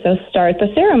 right? So start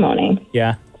the ceremony.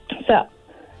 Yeah. So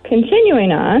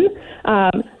continuing on,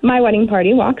 my wedding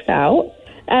party walks out.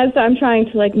 As I'm trying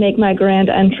to make my grand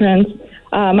entrance,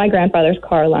 my grandfather's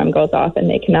car alarm goes off, and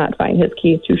they cannot find his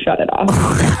keys to shut it off.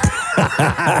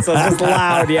 So it's just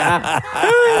loud, yeah.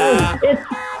 It's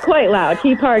quite loud.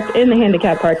 He parked in the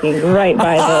handicap parking right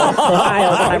by the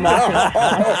aisle that I'm walking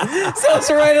on. So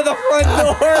it's right at the front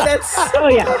door. That's Oh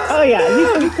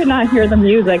yeah. You could not hear the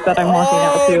music that I'm walking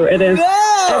out to. It is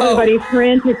everybody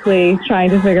frantically trying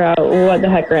to figure out what the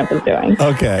heck Grandpa's doing.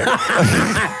 Okay.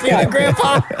 Yeah,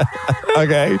 Grandpa.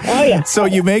 Okay. Oh yeah. So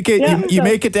you make it. Yeah, you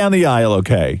make it down the aisle.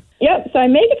 Okay. Yep. So I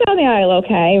make it down the aisle.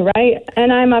 Okay. Right.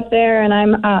 And I'm up there, and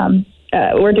I'm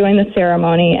we're doing the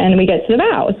ceremony, and we get to the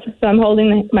vows. So I'm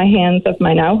holding my hands of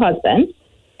my now husband,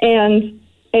 and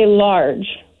a large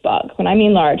bug. When I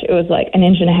mean large, it was like 1.5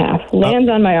 inches, lands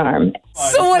on my arm.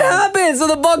 So what happens? So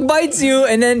the bug bites you,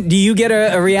 and then do you get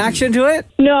a reaction to it?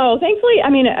 No, thankfully. I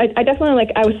mean, I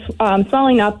definitely, I was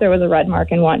swelling up. There was a red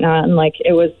mark and whatnot, and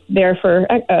it was there for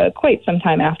quite some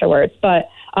time afterwards. But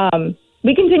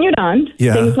we continued on.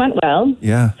 Yeah. Things went well.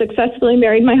 Yeah. Successfully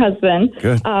married my husband.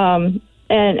 Good.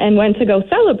 And went to go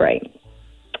celebrate.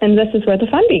 And this is where the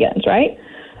fun begins, right?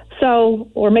 So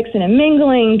we're mixing and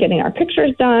mingling, getting our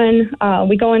pictures done.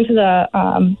 We go into the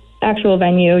actual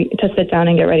venue to sit down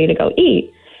and get ready to go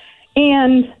eat.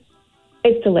 And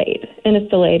it's delayed, and it's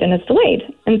delayed, and it's delayed.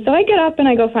 And so I get up and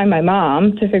I go find my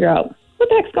mom to figure out what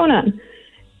the heck's going on.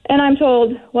 And I'm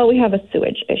told, well, we have a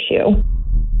sewage issue.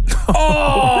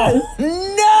 Oh,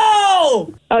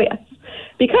 no! Oh, yes.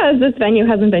 Because this venue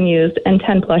hasn't been used in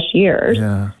 10 plus years.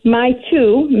 Yeah. My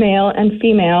 2 male and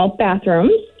female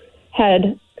bathrooms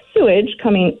had sewage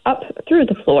coming up through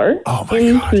the floor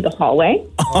into the hallway.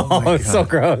 Oh, it's so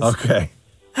gross. Okay.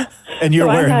 And you're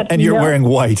So wearing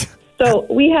white. So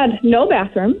we had no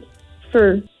bathrooms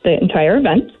for the entire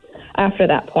event after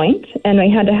that point, and we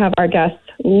had to have our guests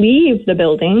leave the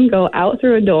building, go out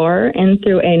through a door and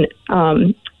through a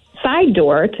side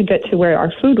door to get to where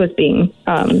our food was being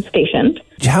stationed.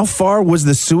 How far was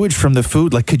the sewage from the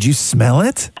food? Like, could you smell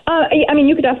it? I mean,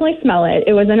 you could definitely smell it.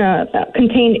 It was in a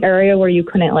contained area where you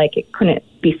couldn't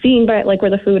be seen by where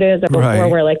the food is, or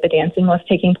where the dancing was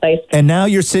taking place. And now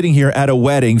you're sitting here at a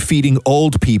wedding feeding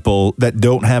old people that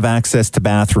don't have access to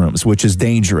bathrooms, which is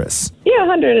dangerous. Yeah,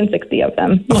 160 of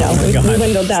them. We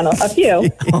dwindled down a few.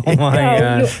 Oh my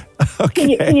God. Can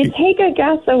you take a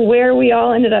guess of where we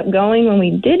all ended up going when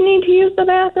we did need to use the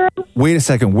bathroom? Wait a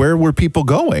second. Where were people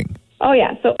going? Oh,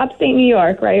 yeah. So upstate New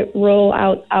York, right? Rural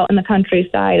out in the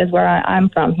countryside is where I'm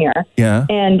from here. Yeah.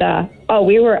 And,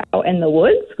 we were out in the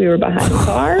woods. We were behind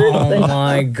cars. Oh,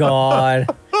 my God.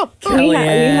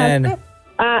 Kellyanne.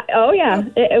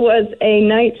 It was a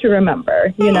night to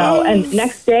remember, And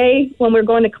next day when we're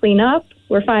going to clean up,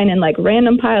 we're finding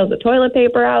random piles of toilet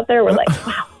paper out there. We're like,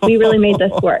 wow, we really made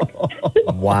this work.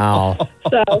 Wow.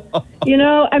 So,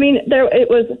 it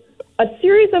was a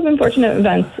series of unfortunate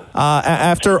events.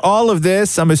 After all of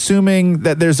this, I'm assuming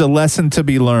that there's a lesson to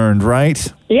be learned,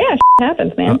 right? Yeah,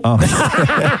 happens, man.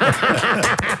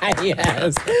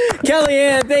 Yes.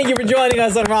 Kellyanne, thank you for joining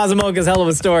us on Roz Mocha's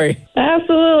Helluva Story.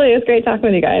 Absolutely. It's great talking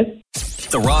with you guys.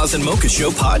 The Roz and Mocha Show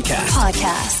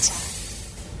podcast.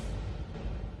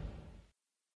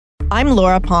 I'm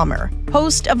Laura Palmer,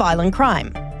 host of Island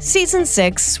Crime. Season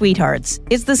 6, Sweethearts,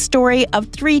 is the story of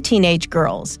 3 teenage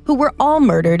girls who were all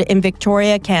murdered in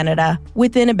Victoria, Canada,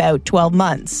 within about 12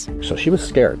 months. So she was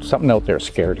scared. Something out there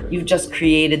scared her. You've just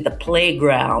created the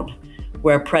playground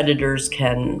where predators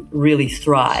can really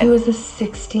thrive. She was a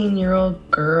 16-year-old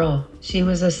girl. She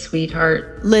was a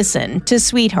sweetheart. Listen to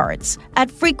Sweethearts at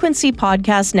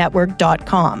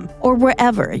frequencypodcastnetwork.com or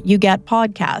wherever you get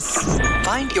podcasts.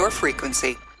 Find your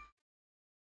frequency.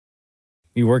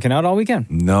 You working out all weekend?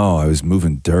 No, I was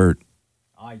moving dirt.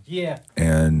 Yeah.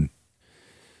 And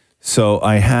so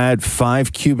I had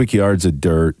 5 cubic yards of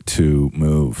dirt to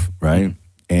move, right? Mm-hmm.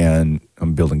 And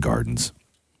I'm building gardens.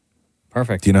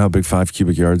 Perfect. Do you know how big 5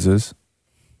 cubic yards is?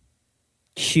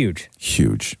 Huge.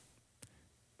 Huge.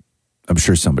 I'm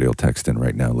sure somebody will text in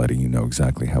right now letting you know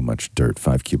exactly how much dirt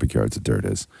 5 cubic yards of dirt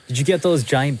is. Did you get those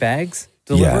giant bags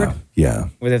delivered? Yeah.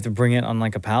 Where they have to bring it on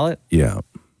a pallet? Yeah.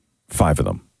 5 of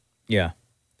them. Yeah.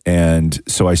 And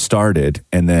so I started,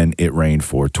 and then it rained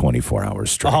for 24 hours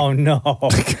straight. Oh, no.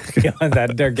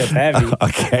 That dirt gets heavy.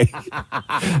 Okay.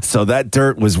 So that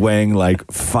dirt was weighing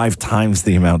 5 times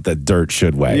the amount that dirt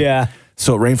should weigh. Yeah.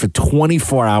 So it rained for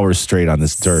 24 hours straight on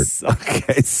this dirt.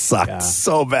 Okay. It sucked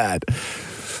so bad.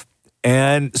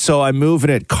 And so I'm moving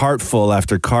it cartful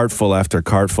after cartful after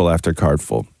cartful after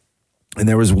cartful. And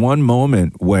there was one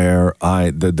moment where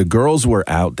the girls were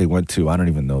out. They went to, I don't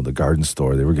even know, the garden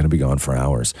store. They were going to be gone for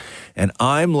hours. And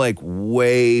I'm way...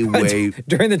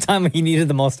 During the time when he needed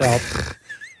the most help.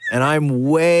 And I'm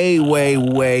way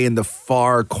in the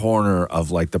far corner of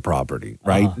the property,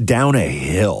 right? Uh-huh. Down a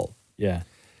hill. Yeah.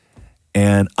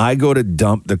 And I go to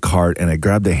dump the cart, and I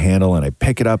grab the handle, and I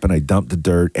pick it up, and I dump the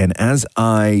dirt. And as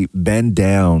I bend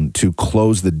down to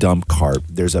close the dump cart,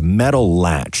 there's a metal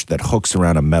latch that hooks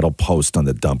around a metal post on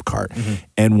the dump cart. Mm-hmm.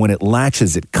 And when it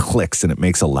latches, it clicks, and it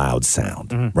makes a loud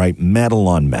sound, right? Metal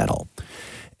on metal.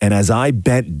 And as I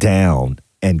bent down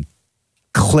and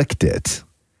clicked it,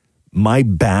 my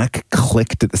back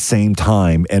clicked at the same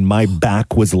time, and my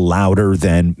back was louder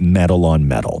than metal on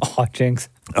metal. Oh, jinx.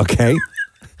 Okay?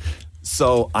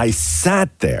 So I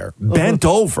sat there, bent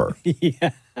over,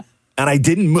 and I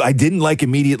didn't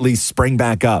immediately spring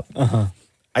back up. Uh-huh.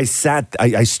 I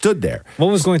stood there. What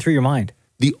was going through your mind?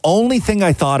 The only thing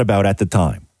I thought about at the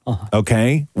time,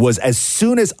 okay, was as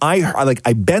soon as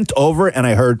I bent over and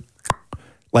I heard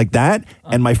like that,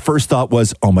 and my first thought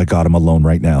was, oh my God, I'm alone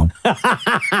right now.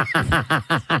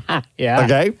 Yeah.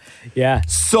 Okay? Yeah.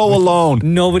 So alone.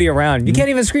 Nobody around. You can't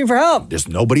even scream for help. There's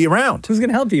nobody around. Who's going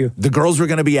to help you? The girls were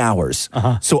going to be hours.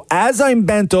 So as I'm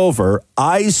bent over,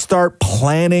 I start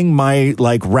planning my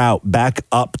route back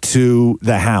up to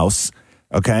the house,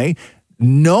 okay?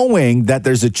 Knowing that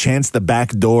there's a chance the back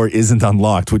door isn't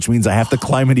unlocked, which means I have to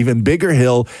climb an even bigger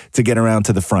hill to get around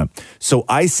to the front. So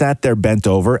I sat there bent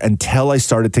over until I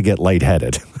started to get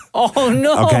lightheaded. Oh,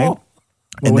 no. Okay?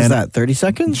 What was that, 30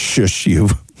 seconds? Shush you.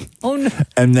 Oh, no.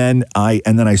 And then I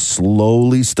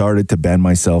slowly started to bend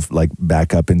myself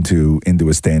back up into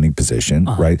a standing position,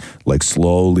 right? Like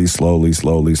slowly.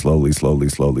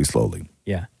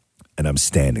 Yeah. And I'm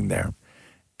standing there.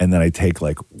 And then I take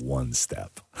one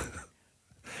step.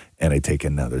 And I take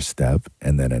another step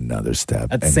and then another step.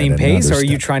 At the same pace, or are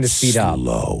you trying to speed up?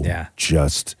 Slow. Yeah.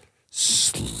 Just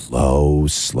slow.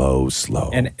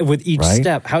 And with each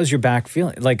step, how's your back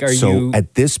feeling? Are you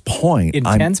at this point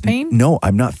intense pain? No,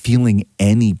 I'm not feeling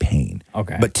any pain.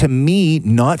 Okay. But to me,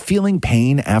 not feeling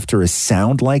pain after a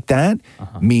sound like that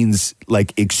means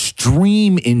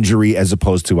extreme injury as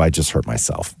opposed to I just hurt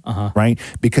myself. Right?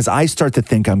 Because I start to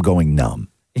think I'm going numb.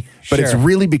 But it's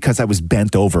really because I was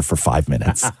bent over for 5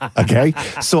 minutes. Okay.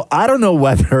 So I don't know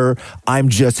whether I'm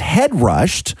just head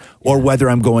rushed or whether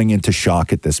I'm going into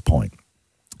shock at this point.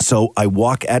 So I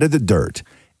walk out of the dirt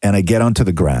and I get onto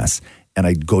the grass and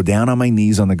I go down on my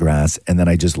knees on the grass and then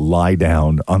I just lie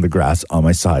down on the grass on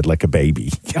my side like a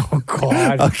baby. Oh,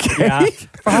 God. Okay. Yeah.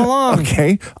 For how long?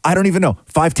 Okay. I don't even know.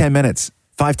 5-10 minutes.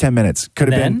 5-10 minutes.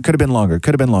 Could have been longer.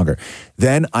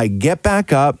 Then I get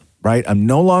back up. Right? I'm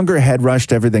no longer head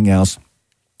rushed, everything else.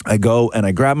 I go and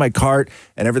I grab my cart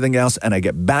and everything else, and I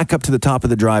get back up to the top of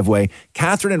the driveway.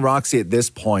 Catherine and Roxy at this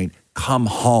point come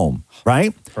home,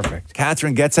 right? Perfect.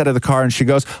 Catherine gets out of the car and she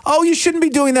goes, "Oh, you shouldn't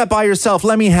be doing that by yourself.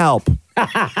 Let me help." And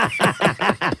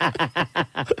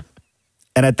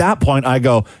at that point, I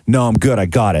go, "No, I'm good. I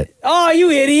got it." Oh,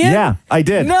 you idiot. Yeah, I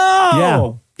did.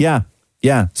 No. Yeah.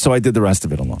 So I did the rest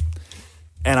of it alone.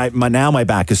 And now my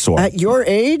back is sore. At your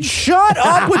age? Shut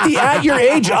up with the at your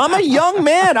age. I'm a young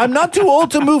man. I'm not too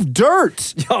old to move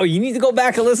dirt. Yo, you need to go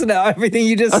back and listen to everything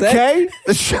you just said. Okay?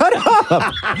 Shut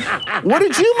up. What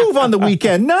did you move on the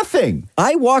weekend? Nothing.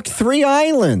 I walked 3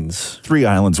 islands. 3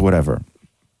 islands, whatever.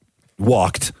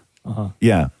 Walked.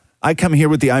 Yeah. I come here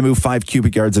with the I move 5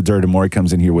 cubic yards of dirt, and Maurie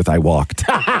comes in here with I walked.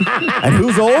 And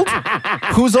who's old?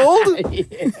 Who's old?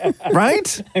 Yeah.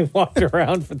 Right? I walked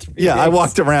around for 3 days. Yeah, I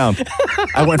walked around.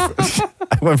 I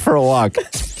went for a walk.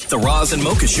 The Roz and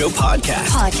Mocha Show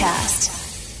podcast.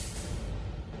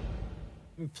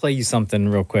 Let me play you something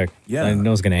real quick. Yeah. I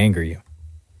know it's going to anger you.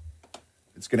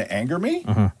 It's going to anger me?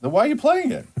 Then why are you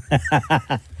playing it?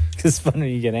 Because it's fun when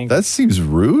you get angry. That seems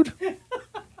rude.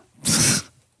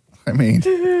 I mean,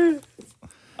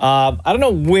 I don't know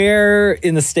where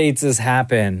in the States this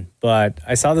happened, but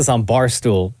I saw this on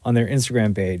Barstool on their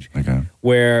Instagram page,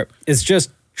 where it's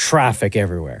just traffic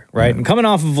everywhere, right? And coming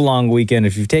off of a long weekend,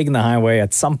 if you've taken the highway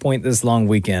at some point this long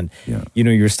weekend, you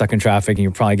know you're stuck in traffic and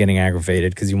you're probably getting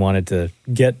aggravated because you wanted to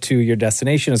get to your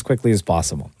destination as quickly as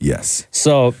possible. Yes.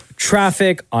 So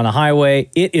traffic on a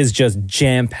highway, it is just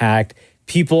jam-packed.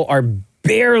 People are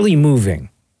barely moving.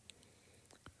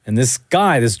 And this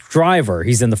guy, this driver,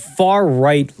 he's in the far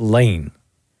right lane.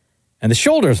 And the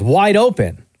shoulder's wide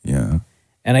open. Yeah.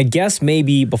 And I guess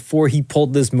maybe before he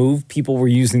pulled this move, people were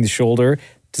using the shoulder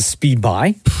to speed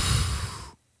by.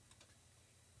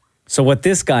 So what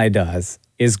this guy does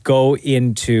is go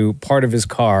into part of his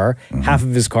car, half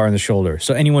of his car in the shoulder.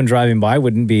 So anyone driving by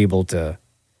wouldn't be able to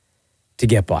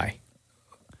get by.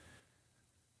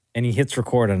 And he hits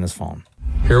record on his phone.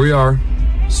 Here we are.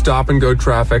 Stop and go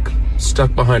traffic,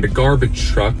 stuck behind a garbage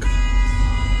truck.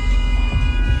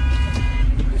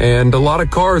 And a lot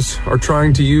of cars are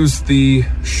trying to use the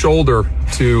shoulder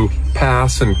to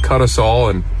pass and cut us all.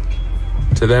 And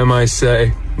to them, I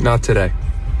say, not today.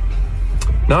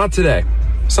 Not today.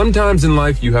 Sometimes in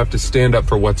life, you have to stand up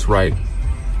for what's right.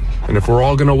 And if we're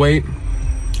all going to wait,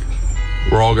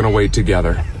 we're all going to wait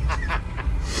together.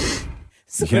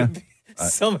 So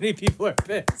many people are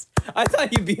pissed. I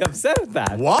thought you'd be upset with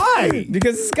that. Why?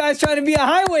 Because this guy's trying to be a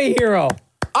highway hero.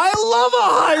 I love a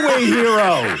highway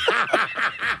hero.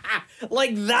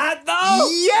 Like that, though?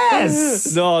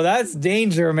 Yes. No, that's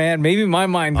danger, man. Maybe my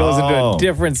mind goes into a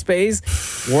different space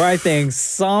where I think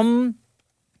some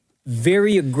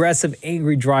very aggressive,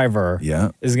 angry driver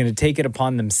is going to take it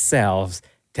upon themselves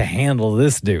to handle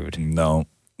this dude. No.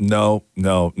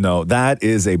 That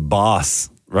is a boss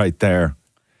right there.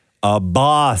 A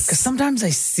boss. Because sometimes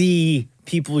I see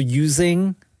people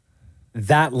using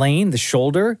that lane, the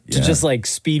shoulder, to just like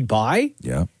speed by.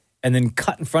 Yeah. And then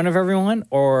cut in front of everyone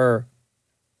or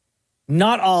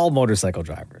not all motorcycle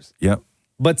drivers, Yep.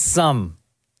 but some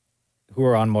who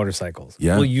are on motorcycles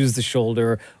will use the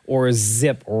shoulder or a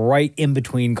zip right in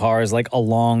between cars, like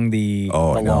along the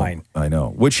line. I know.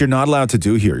 Which you're not allowed to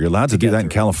do here. You're allowed to do that in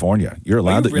California. You're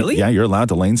allowed to. Really? Yeah, you're allowed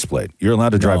to lane split. You're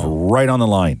allowed to drive right on the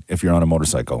line if you're on a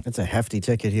motorcycle. That's a hefty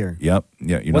ticket here. Yep.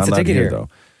 Yeah. You're What's not the allowed ticket here here? though.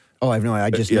 Oh, I have no idea.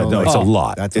 I just know. It's a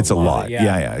lot. That's It's a lot.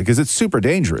 Yeah. Because it's super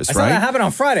dangerous, I saw right? that happen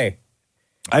on Friday.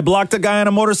 I blocked a guy on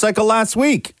a motorcycle last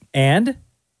week. And?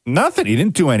 Nothing. He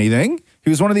didn't do anything. He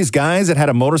was one of these guys that had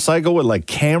a motorcycle with like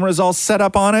cameras all set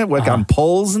up on it, like on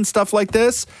poles and stuff like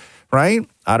this, right?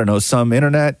 I don't know, some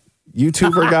internet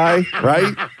YouTuber guy,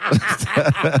 right?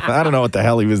 I don't know what the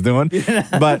hell he was doing,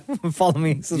 but follow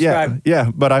me, subscribe. Yeah.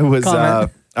 But I was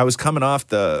Comment. I was coming off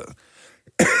the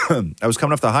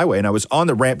highway and I was on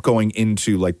the ramp going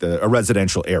into like a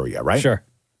residential area, right? Sure.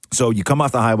 So you come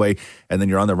off the highway and then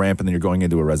you're on the ramp and then you're going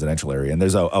into a residential area and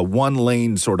there's a one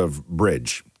lane sort of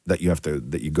bridge that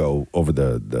you go over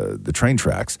the train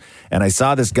tracks. And I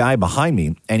saw this guy behind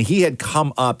me and he had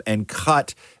come up and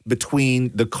cut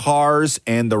between the cars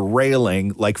and the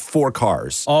railing like 4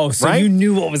 cars. Oh, so right? you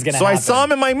knew what was going to So happen. I saw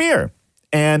him in my mirror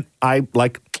and I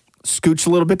like scooch a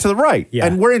little bit to the right. Yeah.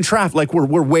 And we're in traffic, like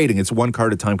we're waiting. It's one car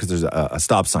at a time because there's a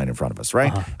stop sign in front of us,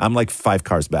 right? I'm like 5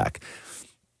 cars back.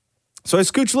 So I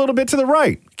scooch a little bit to the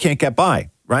right. Can't get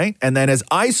by, right? And then as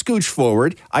I scooch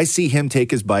forward, I see him take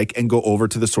his bike and go over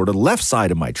to the sort of left side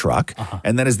of my truck.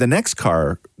 And then as the next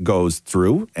car goes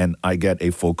through and I get a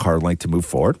full car length to move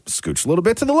forward, scooch a little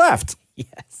bit to the left.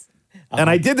 Yes. And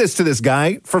I did this to this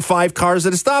guy for 5 cars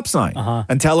at a stop sign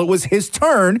until it was his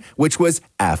turn, which was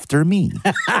after me.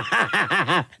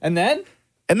 And then?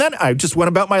 And then I just went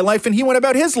about my life and he went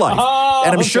about his life. Oh,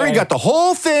 and I'm sure he got the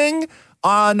whole thing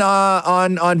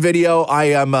on video.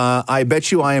 I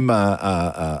bet you I am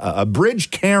a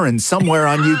bridge Karen somewhere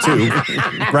on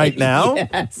YouTube right now.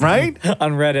 Yes. Right?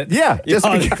 On Reddit. Yeah.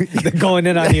 They're going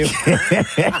in on you.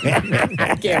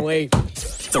 I can't wait.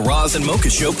 The Roz and Mocha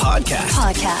Show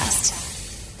Podcast.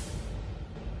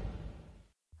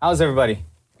 How's everybody?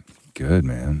 Good,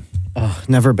 man. Oh,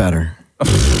 never better.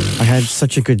 I had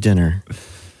such a good dinner.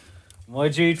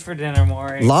 What'd you eat for dinner,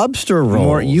 Maurie? Lobster rolls.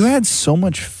 Maury, you had so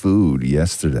much food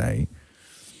yesterday,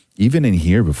 even in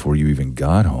here before you even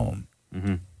got home.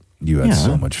 You had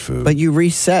so much food. But you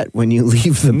reset when you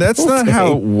leave the That's not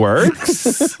how it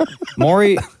works.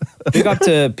 Maury, big up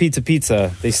to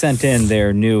Pizza. They sent in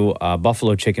their new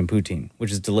buffalo chicken poutine,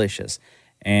 which is delicious.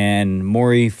 And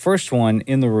Maury, first one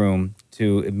in the room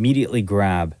to immediately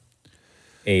grab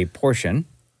a portion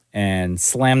and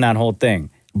slam that whole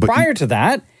thing. But Prior to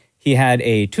that, he had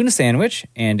a tuna sandwich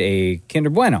and a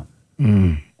Kinder Bueno.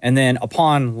 And then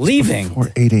upon leaving...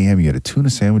 Before 8 a.m., you had a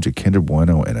tuna sandwich, a Kinder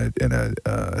Bueno, and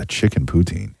a chicken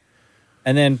poutine.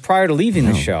 And then prior to leaving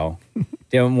the show,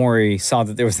 David Maury saw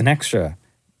that there was an extra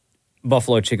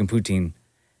buffalo chicken poutine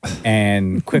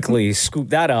and quickly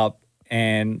scooped that up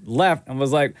and left and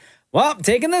was like, well, I'm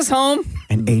taking this home.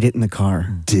 And ate it in the car.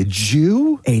 Did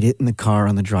you? Ate it in the car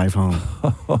on the drive home.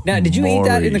 Now, did you eat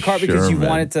that in the Maury car because you Sherman.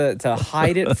 wanted to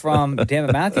hide it from Damn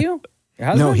It Matthew? Your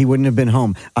husband? No, he wouldn't have been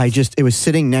home. It was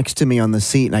sitting next to me on the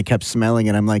seat and I kept smelling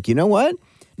it. I'm like, you know what?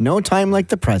 No time like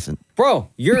the present. Bro,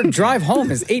 your drive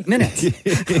home is 8 minutes. But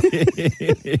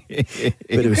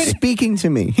it was speaking to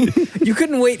me. You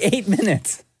couldn't wait 8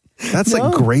 minutes. That's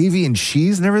like gravy and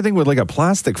cheese and everything with like a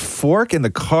plastic fork in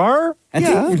the car?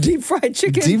 And deep fried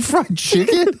chicken. Deep fried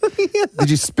chicken?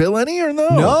 Did you spill any or no?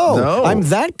 No, I'm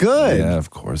that good. Yeah, of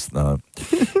course not.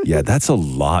 Yeah, that's a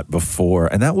lot before.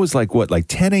 And that was like what, like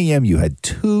 10 a.m. you had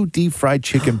 2 deep fried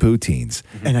chicken poutines.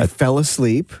 And I fell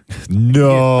asleep.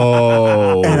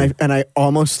 No. And I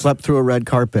almost slept through a red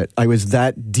carpet. I was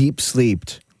that deep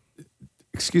sleeped.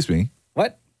 Excuse me.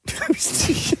 What? I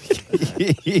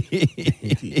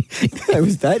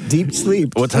was that deep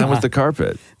sleep. What time was the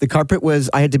carpet? The carpet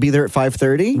was, I had to be there at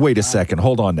 5:30. Wait a second.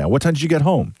 Hold on now. What time did you get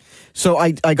home? So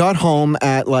I got home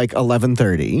at like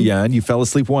 11:30. Yeah, and you fell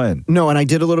asleep when? No, and I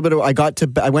did a little bit of,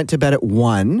 I went to bed at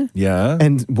 1. Yeah.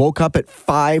 And woke up at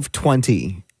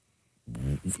 5:20.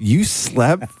 You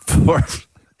slept for...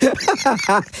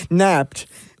 Napped.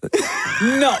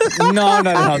 No.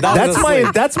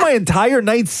 That's my entire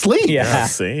night's sleep. Yeah.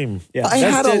 Same. Yeah. I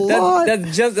had a lot.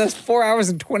 That's 4 hours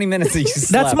and 20 minutes that you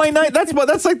slept. That's my night. That's what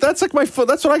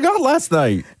I got last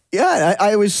night. Yeah,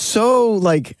 I was so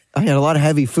like, I had a lot of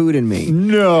heavy food in me.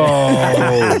 No.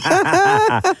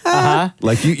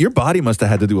 Like your body must have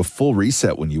had to do a full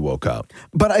reset when you woke up.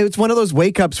 But it's one of those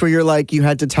wake ups where you're like, you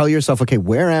had to tell yourself, okay,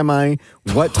 where am I?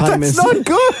 What time is That's not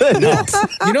good.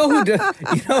 You know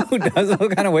who does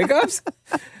those kind of wake ups?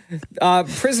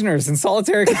 Prisoners in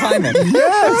solitary confinement.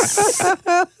 Yes.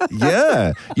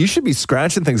 Yeah. You should be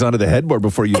scratching things onto the headboard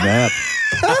before you nap.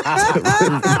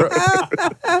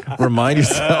 Remind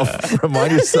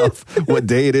yourself what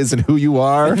day it is and who you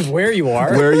are. Where you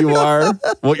are.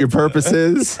 What your purpose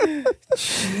is.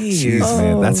 Jeez,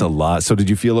 man, that's a lot. So did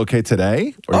you feel okay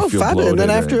today? Or you feel fabulous. And then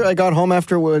bloated, I got home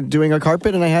after doing a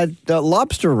carpet and I had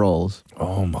lobster rolls.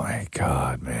 Oh my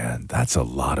God, man. That's a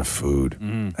lot of food.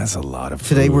 That's a lot of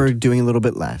food. Today we're doing a little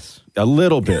bit less. A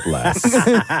little bit less.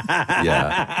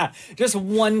 Yeah. Just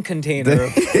one container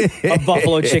of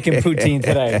buffalo chicken poutine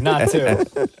today, not two.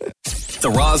 The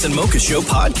Roz and Mocha Show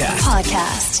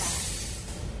podcast.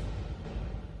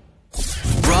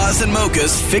 Roz and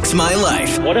Mocha's Fix My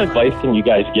Life. What advice can you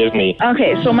guys give me?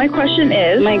 Okay, so my question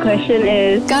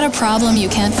is... Got a problem you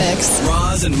can't fix?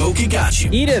 Roz and Mocha got you.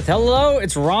 Edith, hello.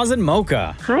 It's Roz and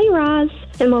Mocha. Hi, Roz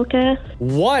and Mocha.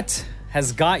 What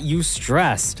has got you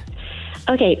stressed?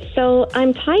 Okay, so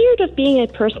I'm tired of being a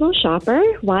personal shopper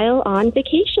while on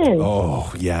vacation.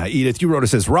 Oh, yeah. Edith, you wrote it,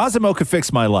 says, Roz and Mocha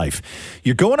Fix My Life.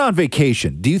 You're going on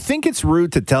vacation. Do you think it's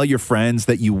rude to tell your friends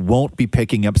that you won't be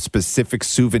picking up specific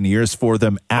souvenirs for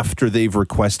them after they've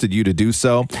requested you to do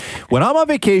so? When I'm on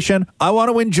vacation, I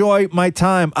want to enjoy my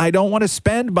time. I don't want to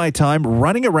spend my time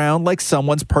running around like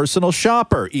someone's personal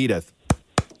shopper, Edith.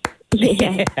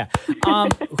 Yeah.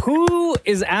 Who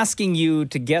is asking you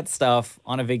to get stuff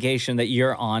on a vacation that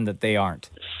you're on that they aren't?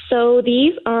 So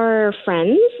these are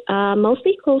friends,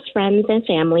 mostly close friends and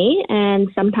family, and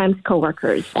sometimes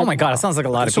coworkers. Oh my God, it sounds like a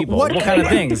lot of people. What kind of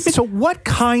things? So what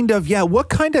kind of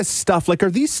stuff, like are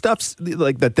these stuffs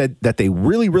like that they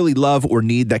really, really love or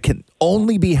need that can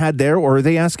only be had there, or are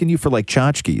they asking you for like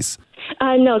tchotchkes?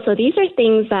 No, so these are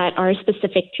things that are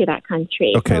specific to that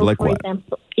country. Okay, so like for what?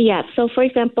 Example, so for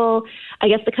example, I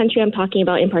guess the country I'm talking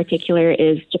about in particular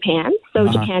is Japan. So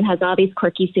Japan has all these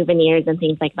quirky souvenirs and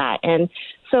things like that. And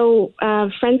so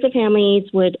friends and families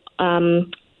would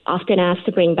often ask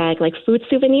to bring back like food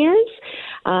souvenirs,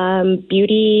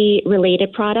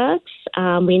 beauty-related products.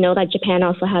 We know that Japan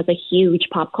also has a huge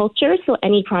pop culture, so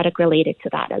any product related to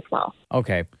that as well.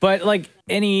 Okay, but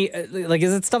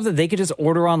is it stuff that they could just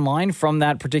order online from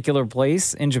that particular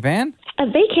place in Japan?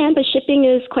 They can, but shipping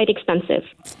is quite expensive.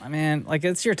 I mean,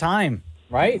 it's your time,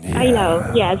 right? Yeah. I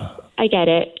know, yes, I get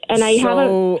it. And I have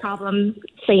a problem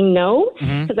saying no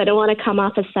because I don't want to come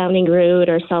off as sounding rude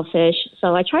or selfish.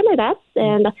 So I try my best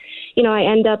and, I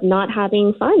end up not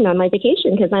having fun on my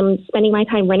vacation because I'm spending my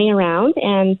time running around,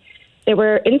 and there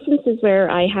were instances where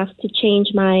I have to change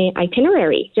my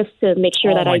itinerary just to make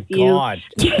sure that I do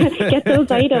get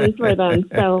those items for them.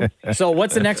 So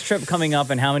what's the next trip coming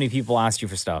up, and how many people asked you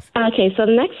for stuff? Okay, so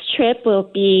the next trip will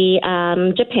be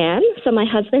Japan. So my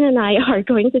husband and I are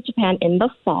going to Japan in the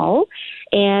fall,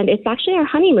 and it's actually our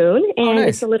honeymoon, and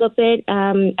it's a little bit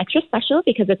extra special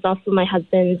because it's also my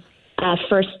husband's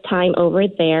first time over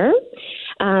there.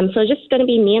 So it's just going to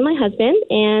be me and my husband,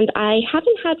 and I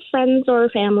haven't had friends or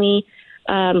family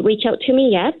reach out to me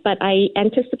yet, but I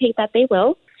anticipate that they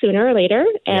will sooner or later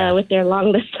with their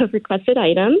long list of requested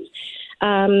items.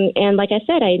 And like I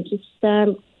said, I just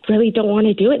really don't want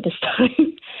to do it this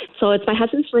time. So it's my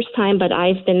husband's first time, but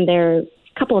I've been there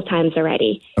a couple of times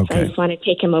already. Okay. So I just want to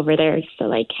take him over there just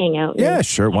to hang out. Yeah,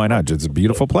 sure. Why not? It's a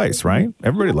beautiful place, right?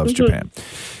 Everybody loves Japan.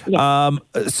 Yeah.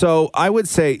 So I would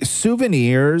say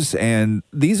souvenirs, and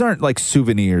these aren't like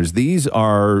souvenirs. These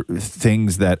are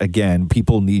things that, again,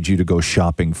 people need you to go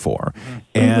shopping for.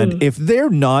 And if they're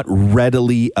not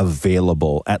readily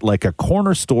available at like a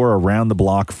corner store around the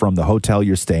block from the hotel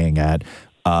you're staying at,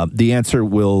 the answer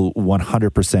will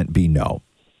 100% be no.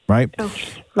 Right?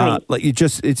 Okay. Right.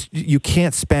 You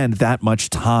can't spend that much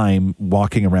time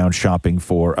walking around shopping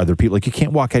for other people. Like you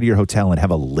can't walk out of your hotel and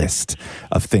have a list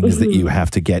of things that you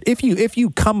have to get. If you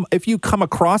come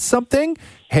across something,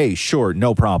 hey, sure,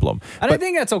 no problem. And I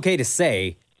think that's okay to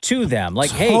say to them,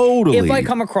 like, totally. Hey, if I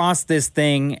come across this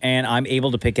thing and I'm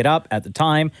able to pick it up at the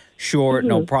time, sure,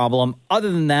 no problem. Other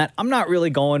than that, I'm not really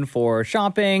going for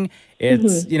shopping.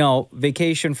 It's,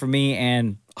 vacation for me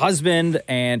and husband,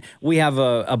 and we have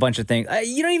a bunch of things.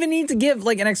 You don't even need to give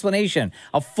like an explanation,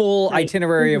 a full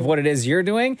itinerary of what it is you're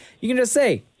doing. You can just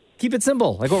say, keep it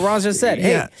simple, like what Roz just said.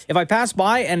 Hey, if I pass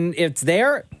by and it's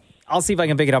there, I'll see if I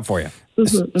can pick it up for you.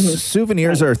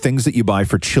 Souvenirs are things that you buy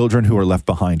for children who are left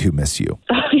behind who miss you.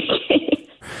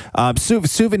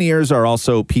 Souvenirs are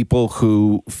also people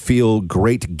who feel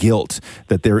great guilt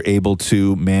that they're able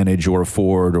to manage or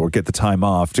afford or get the time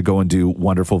off to go and do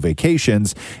wonderful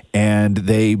vacations, and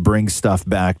they bring stuff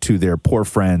back to their poor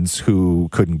friends who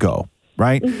couldn't go.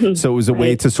 Right? So it was a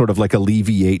way to sort of like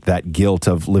alleviate that guilt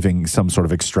of living some sort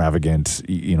of extravagant,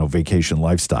 vacation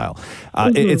lifestyle.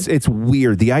 It's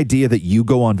weird. The idea that you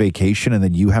go on vacation and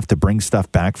then you have to bring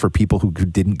stuff back for people who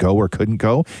didn't go or couldn't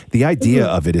go. The idea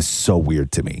of it is so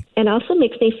weird to me. And also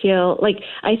makes me feel like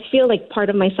part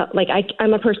of myself, like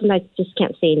I'm a person that just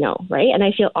can't say no, right? And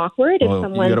I feel awkward if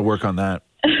someone... You got to work on that.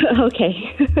 Okay.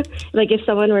 Like if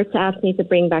someone were to ask me to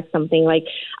bring back something, like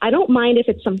I don't mind if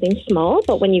it's something small,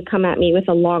 but when you come at me with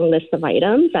a long list of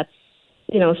items, that's,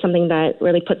 something that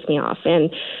really puts me off. And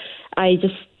I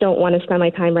just don't want to spend my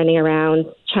time running around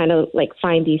trying to like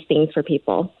find these things for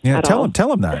people. Yeah, tell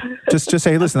them that. Just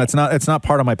say, hey, listen, it's not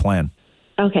part of my plan.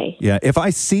 Okay. Yeah, if I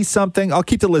see something, I'll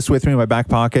keep the list with me in my back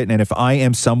pocket, and if I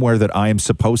am somewhere that I am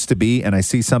supposed to be and I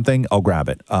see something, I'll grab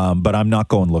it. But I'm not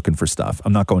going looking for stuff.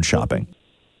 I'm not going shopping.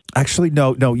 Actually,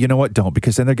 no, you know what? Don't,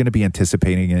 because then they're going to be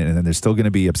anticipating it and then they're still going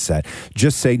to be upset.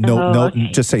 Just say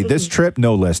just say this trip,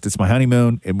 no list. It's my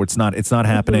honeymoon and it's not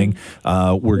happening.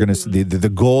 We're going to, the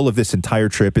goal of this entire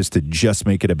trip is to just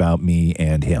make it about me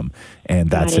and him. And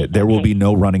that's it. There will be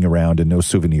no running around and no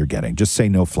souvenir getting. Just say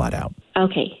no flat out.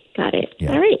 Okay. Got it.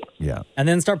 Yeah. All right. Yeah. And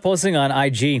then start posting on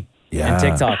IG and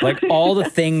TikTok, like all the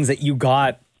things that you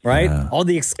got. Right? Yeah. All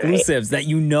the exclusives that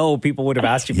people would have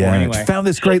asked you for anyway. Found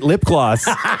this great lip gloss.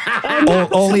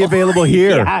 Only available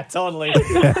here. Yeah, totally.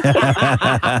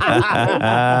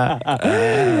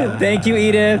 Thank you,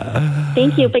 Edith.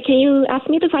 Thank you. But can you ask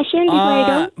me the question before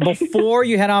I go? Before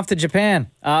you head off to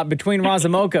Japan, between Roz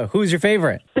and Mocha, who's your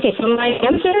favorite? Okay, so my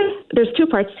answer, there's two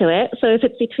parts to it. So if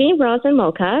it's between Roz and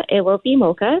Mocha, it will be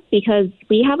Mocha because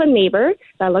we have a neighbor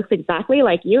that looks exactly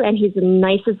like you, and he's the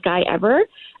nicest guy ever.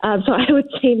 So I would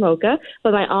say Mocha,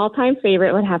 but my all-time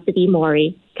favorite would have to be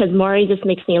Maurie because Maurie just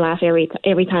makes me laugh every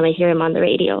time I hear him on the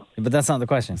radio. But that's not the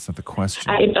question. That's not the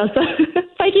question. I know. So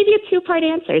I gave you a two-part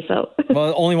answer, so.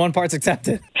 Well, only one part's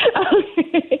accepted.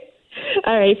 Okay.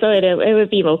 All right, so it would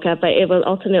be Mocha, but it will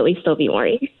ultimately still be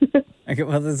Maurie. Okay,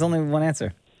 well, there's only one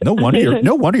answer. No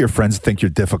wonder your friends think you're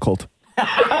difficult.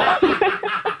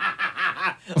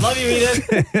 Love you, Edith.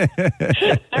 All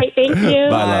right, thank you.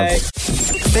 Bye, love.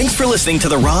 Thanks for listening to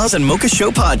the Roz and Mocha Show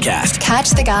podcast. Catch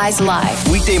the guys live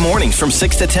Weekday mornings from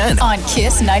 6 to 10 on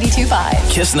Kiss 92.5.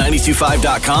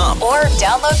 Kiss925.com. Or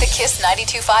download the Kiss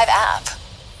 92.5 app.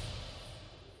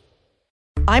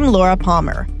 I'm Laura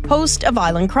Palmer, host of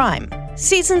Island Crime.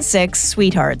 Season 6,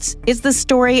 Sweethearts, is the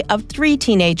story of 3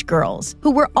 teenage girls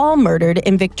who were all murdered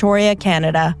in Victoria,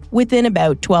 Canada, within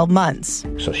about 12 months.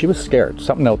 So she was scared.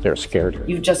 Something out there scared her.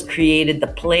 You've just created the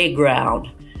playground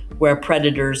where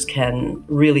predators can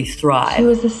really thrive. She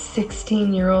was a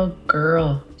 16-year-old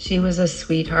girl. She was a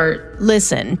sweetheart.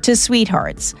 Listen to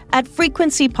Sweethearts at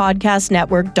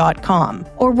frequencypodcastnetwork.com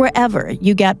or wherever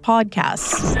you get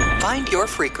podcasts. Find your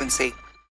frequency.